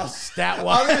 but yes,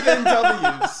 stat-wise. Other than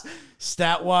W's.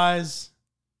 Stat-wise,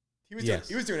 he was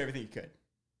doing everything he could.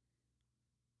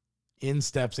 In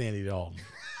steps Andy Dalton.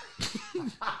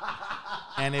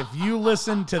 And if you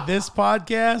listen to this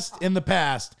podcast in the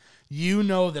past, you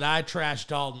know that I trash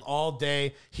Dalton all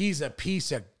day. He's a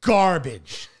piece of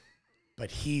garbage. But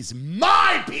he's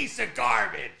my piece of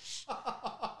garbage.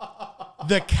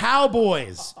 The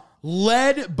Cowboys,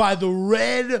 led by the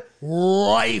Red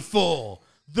Rifle,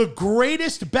 the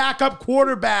greatest backup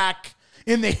quarterback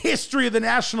in the history of the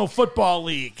National Football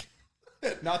League.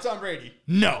 Not Tom Brady.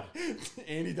 No.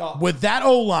 Andy Dalton. With that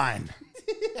O-line,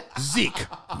 Zeke.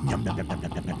 Yum, yum, yum, yum, yum,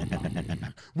 yum, yum, yum, yum, yum,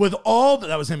 yum. With all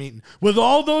that was him eating. With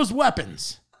all those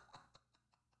weapons,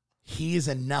 he is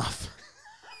enough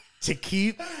to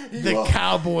keep the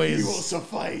Cowboys He will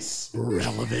suffice.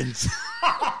 relevant.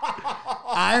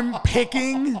 I'm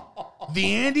picking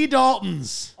the Andy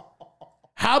Daltons.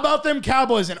 How about them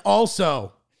Cowboys? And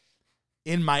also,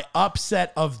 in my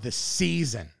upset of the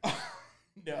season,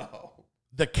 No.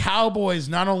 the Cowboys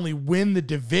not only win the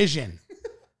division,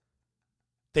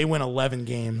 they win 11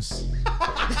 games.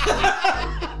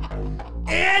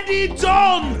 Andy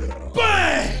Dalton!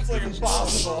 Bang! It's like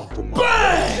impossible.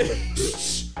 Bang!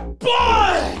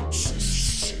 Bang!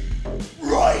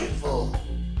 Rifle.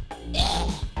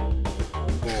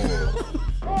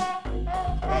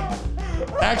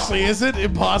 Actually, is it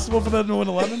impossible for them to win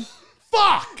 11?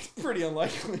 Fuck! Pretty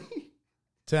unlikely.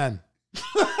 10.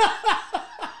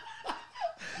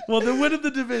 Well, they're winning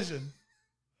the division.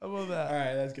 How about All that?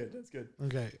 right, that's good. That's good.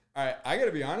 Okay. All right, I got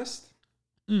to be honest.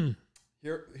 Mm.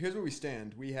 Here's where we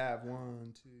stand. We have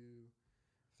 1, 2,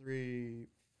 3,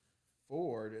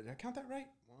 4. Did I count that right?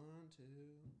 1, 2,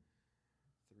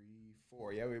 3,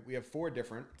 4. Yeah, we have 4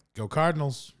 different. Go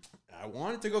Cardinals. I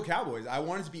wanted to go Cowboys. I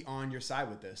wanted to be on your side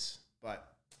with this, but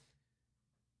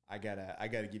I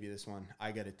gotta give you this one.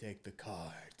 I gotta take the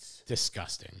Cards.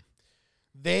 Disgusting.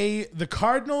 The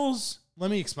Cardinals, let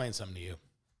me explain something to you.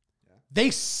 They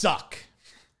suck.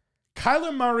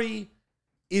 Kyler Murray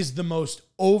is the most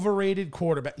overrated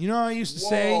quarterback. You know how I used to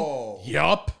Whoa. say?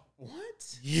 Yup.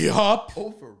 What? Yup.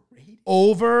 Overrated?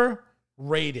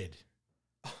 Overrated.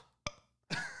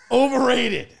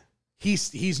 Overrated.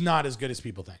 He's not as good as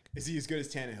people think. Is he as good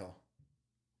as Tannehill?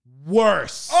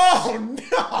 Worse. Oh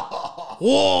no!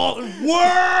 Whoa,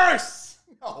 worse.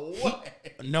 No way.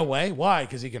 No way. Why?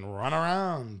 Because he can run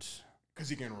around Because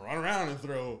he can run around and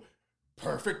throw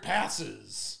perfect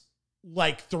passes.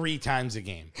 like 3 times a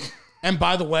game. And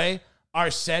by the way, are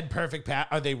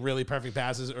they really perfect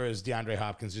passes, or is DeAndre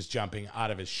Hopkins just jumping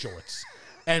out of his shorts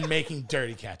and making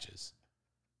dirty catches?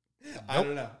 I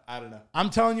don't know.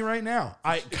 I'm telling you right now,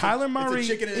 Kyler Murray.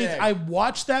 chicken and egg. I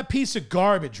watched that piece of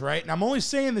garbage, right? And I'm only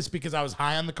saying this because I was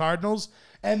high on the Cardinals.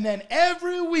 And then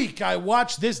every week I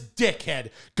watch this dickhead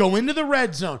go into the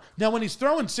red zone. Now, when he's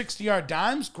throwing 60-yard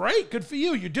dimes, great, good for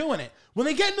you. You're doing it. When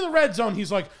they get into the red zone,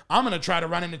 he's like, I'm going to try to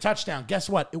run in a touchdown. Guess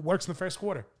what? It works in the first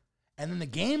quarter. And then the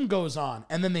game goes on,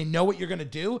 and then they know what you're going to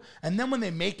do. And then when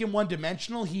they make him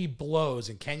one-dimensional, he blows,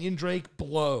 and Kenyon Drake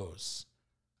blows.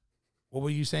 What were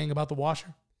you saying about the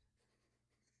washer?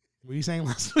 What were you saying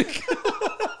last week?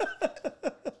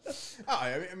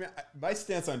 My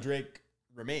stance on Drake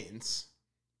remains,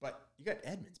 but you got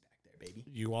Edmonds back there, baby.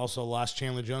 You also lost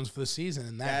Chandler Jones for the season,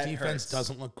 and that defense hurts.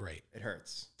 doesn't look great. It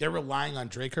hurts. They're relying on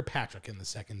Drake or Patrick in the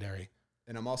secondary.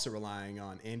 And I'm also relying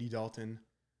on Andy Dalton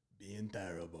being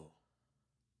terrible.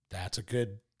 That's a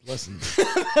good listen.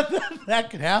 That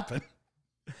could happen.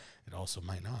 It also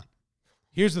might not.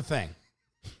 Here's the thing.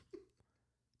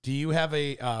 Do you have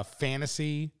a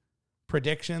fantasy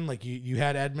prediction? Like you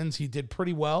had Edmonds. He did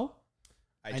pretty well.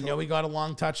 I know he got a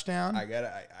long touchdown. I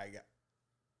gotta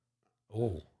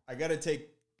take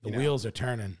the wheels are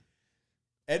turning.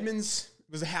 Edmonds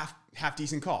was a half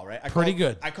decent call, right? Pretty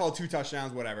good. I called 2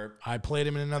 touchdowns, whatever. I played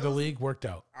him in another league, worked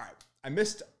out. All right. I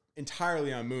missed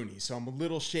entirely on Mooney, so I'm a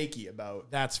little shaky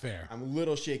about. That's fair. I'm a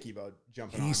little shaky about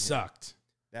jumping on him. He sucked.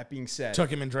 That being said,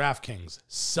 Took him in DraftKings.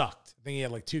 Sucked. I think he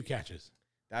had like 2 catches.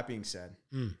 That being said,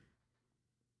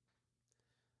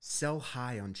 sell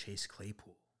high on Chase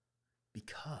Claypool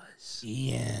because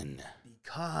Ian.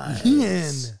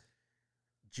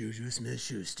 Juju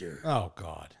Smith-Schuster, Oh,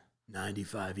 God.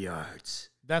 95 yards,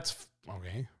 That's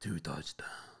okay. 2 touchdowns.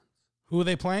 Who are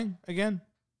they playing again?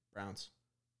 Browns.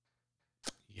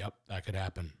 Yep, that could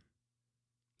happen.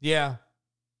 Yeah.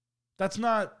 That's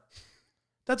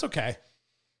okay.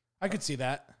 I could see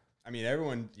that. I mean,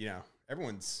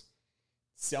 everyone's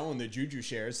selling the Juju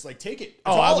shares. Like, take it.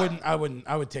 Oh, I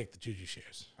would take the Juju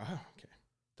shares. Oh, okay.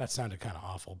 That sounded kind of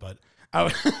awful, but I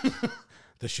would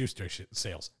the Schuster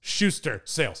sales.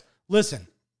 Listen,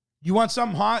 you want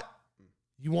something hot?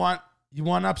 You want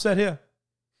an upset here?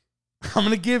 I'm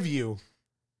going to give you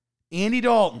Andy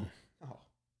Dalton. Oh.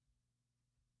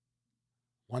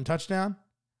 1 touchdown.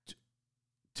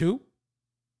 2.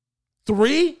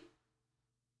 3.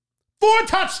 4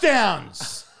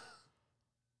 touchdowns.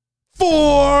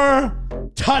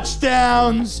 4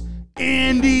 touchdowns.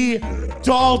 Andy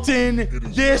Dalton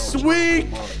this week.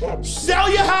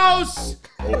 Sell your house.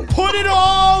 Put it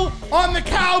all on the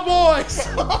Cowboys.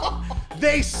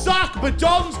 They suck, but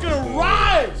Dalton's going to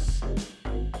rise.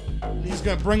 And he's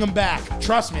going to bring them back.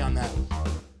 Trust me on that.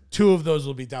 2 of those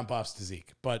will be dump offs to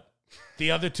Zeke, but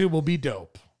The other two will be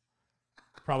dope.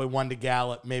 Probably one to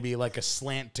Gallup, maybe like a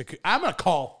slant to... I'm going to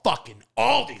call fucking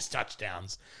all these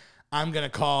touchdowns. I'm going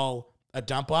to call a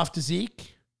dump off to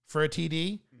Zeke for a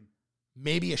TD.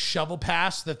 Maybe a shovel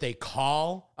pass that they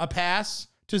call a pass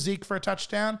to Zeke for a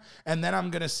touchdown. And then I'm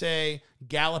going to say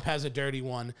Gallup has a dirty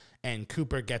one and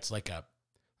Cooper gets like a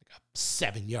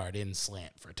 7-yard in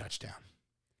slant for a touchdown.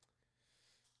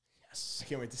 Yes. I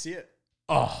can't wait to see it.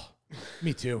 Oh,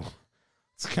 me too.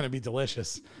 It's going to be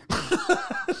delicious.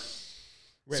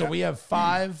 So we have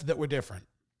 5 that were different.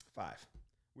 5.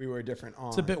 We were different on.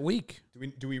 It's a bit weak.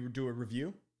 Do we do a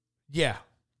review? Yeah.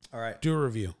 All right. Do a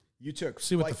review. You took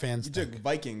See what the fans You think. took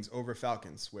Vikings over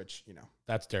Falcons, which, you know.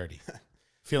 That's dirty.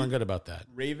 Feeling good about that.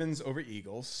 Ravens over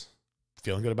Eagles.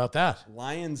 Feeling good about that.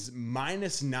 Lions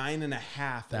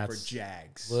 -9.5 over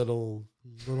Jags. Little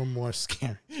more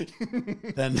scary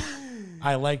than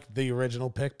I like the original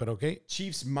pick, but okay.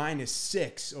 Chiefs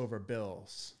 -6 over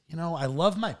Bills. You know, I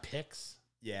love my picks,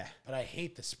 Yeah. but I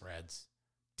hate the spreads.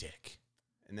 Dick.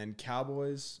 And then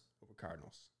Cowboys over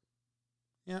Cardinals.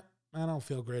 Yeah, I don't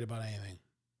feel great about anything.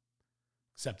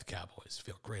 Except the Cowboys.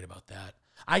 Feel great about that.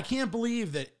 I can't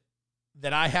believe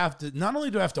that I have to, not only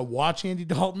do I have to watch Andy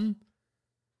Dalton,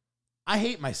 I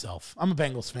hate myself. I'm a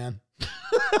Bengals fan.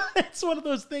 It's one of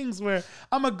those things where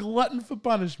I'm a glutton for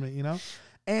punishment, you know?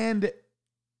 And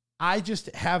I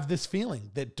just have this feeling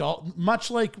that Dalton,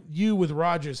 much like you with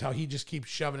Rodgers, how he just keeps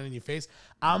shoving it in your face,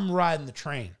 I'm riding the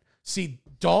train. See,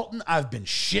 Dalton, I've been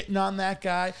shitting on that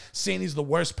guy, saying he's the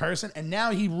worst person, and now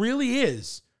he really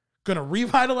is going to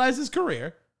revitalize his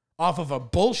career off of a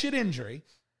bullshit injury,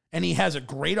 and he has a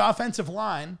great offensive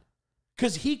line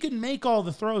because he can make all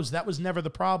the throws. That was never the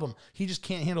problem. He just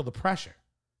can't handle the pressure.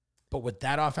 But with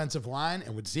that offensive line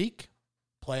and with Zeke,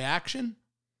 play action,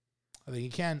 I think he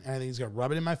can, and I think he's going to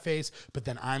rub it in my face, but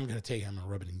then I'm going to take him and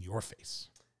rub it in your face.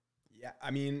 Yeah,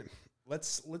 I mean,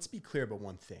 let's be clear about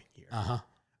one thing here. Uh-huh.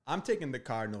 I'm taking the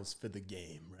Cardinals for the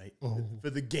game, right? For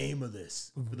the game of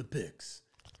this, for the picks.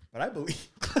 But I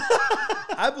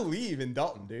believe in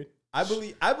Dalton, dude. I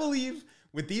believe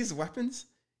with these weapons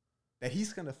that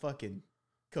he's gonna fucking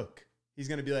cook. He's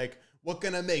gonna be like, "What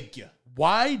can I make you?"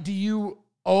 Why do you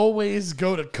always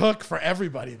go to Cook for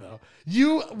everybody though?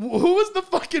 Who was the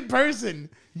fucking person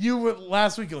you were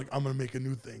last week? You're like, I'm gonna make a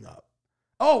new thing up.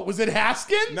 Oh, was it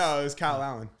Haskins? No, it was Kyle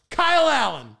Allen. Kyle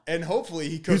Allen. And hopefully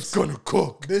he cooks. He's gonna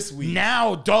cook this week.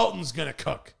 Now Dalton's gonna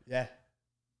cook. Yeah.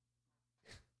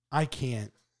 I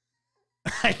can't.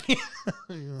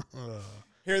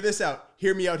 Hear this out.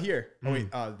 Hear me out here. Oh wait,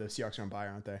 the Seahawks are on bye,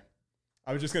 aren't they?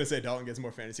 I was just gonna say Dalton gets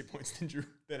more fantasy points than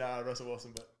Russell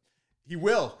Wilson, but he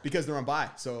will because they're on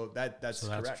bye. So that's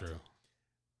correct. That's true.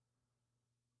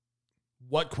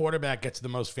 What quarterback gets the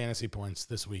most fantasy points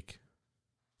this week?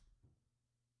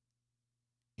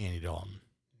 Andy Dalton.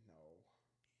 No.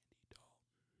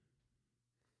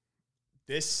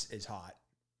 This is hot.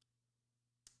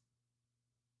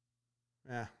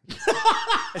 Yeah.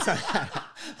 It's not that hot.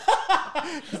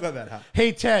 It's not that hot.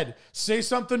 Hey, Ted, say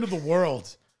something to the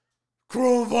world.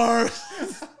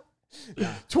 Coronavirus.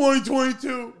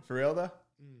 2022. For real, though?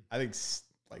 I think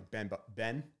like Ben.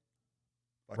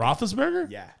 Fucking- Roethlisberger?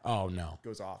 Yeah. Oh, no.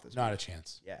 Goes off this Not week. a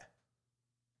chance. Yeah.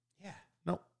 Yeah.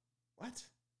 Nope. What?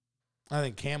 I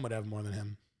think Cam would have more than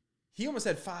him. He almost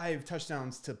had 5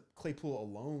 touchdowns to Claypool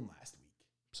alone last week.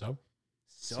 So?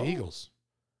 So It's the Eagles.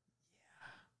 Yeah.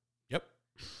 Yep.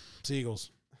 It's the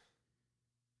Eagles.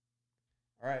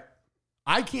 All right.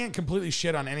 I can't completely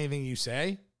shit on anything you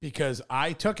say because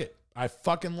I took it. I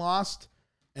fucking lost,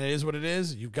 and it is what it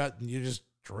is. You're just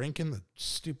drinking the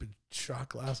stupid shot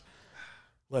glass.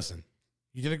 Listen,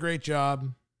 you did a great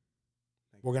job.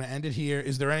 We're gonna end it here.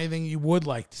 Is there anything you would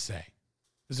like to say?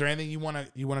 Is there anything you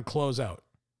want to close out?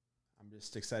 I'm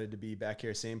just excited to be back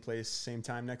here, same place, same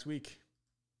time next week.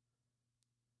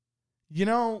 You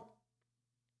know,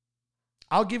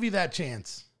 I'll give you that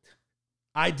chance.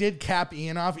 I did cap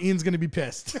Ian off. Ian's gonna be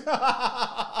pissed,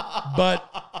 but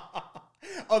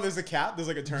oh, there's a cap. There's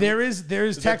like a term. there is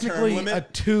technically term limit? a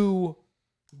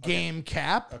 2-game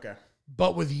cap. Okay.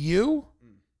 But with you,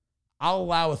 I'll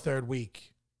allow a third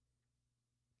week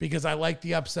because I like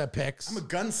the upset picks. I'm a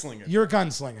gunslinger. You're a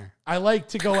gunslinger. I like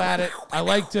to go at it. I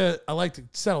like to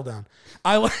settle down.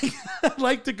 I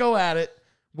like to go at it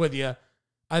with you.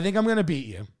 I think I'm gonna beat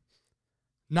you.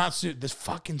 Not suit this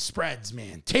fucking spreads,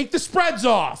 man. Take the spreads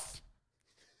off.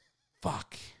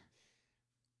 Fuck.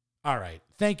 All right.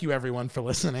 Thank you everyone for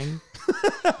listening.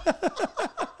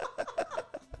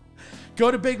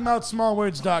 Go to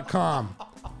bigmouthsmallwords.com.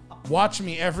 Watch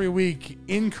me every week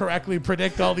incorrectly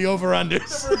predict all the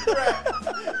over-unders.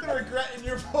 The regret in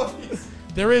your voice.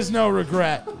 There is no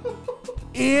regret.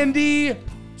 Andy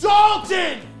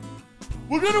Dalton.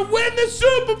 We're going to win the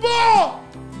Super Bowl.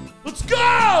 Let's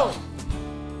go.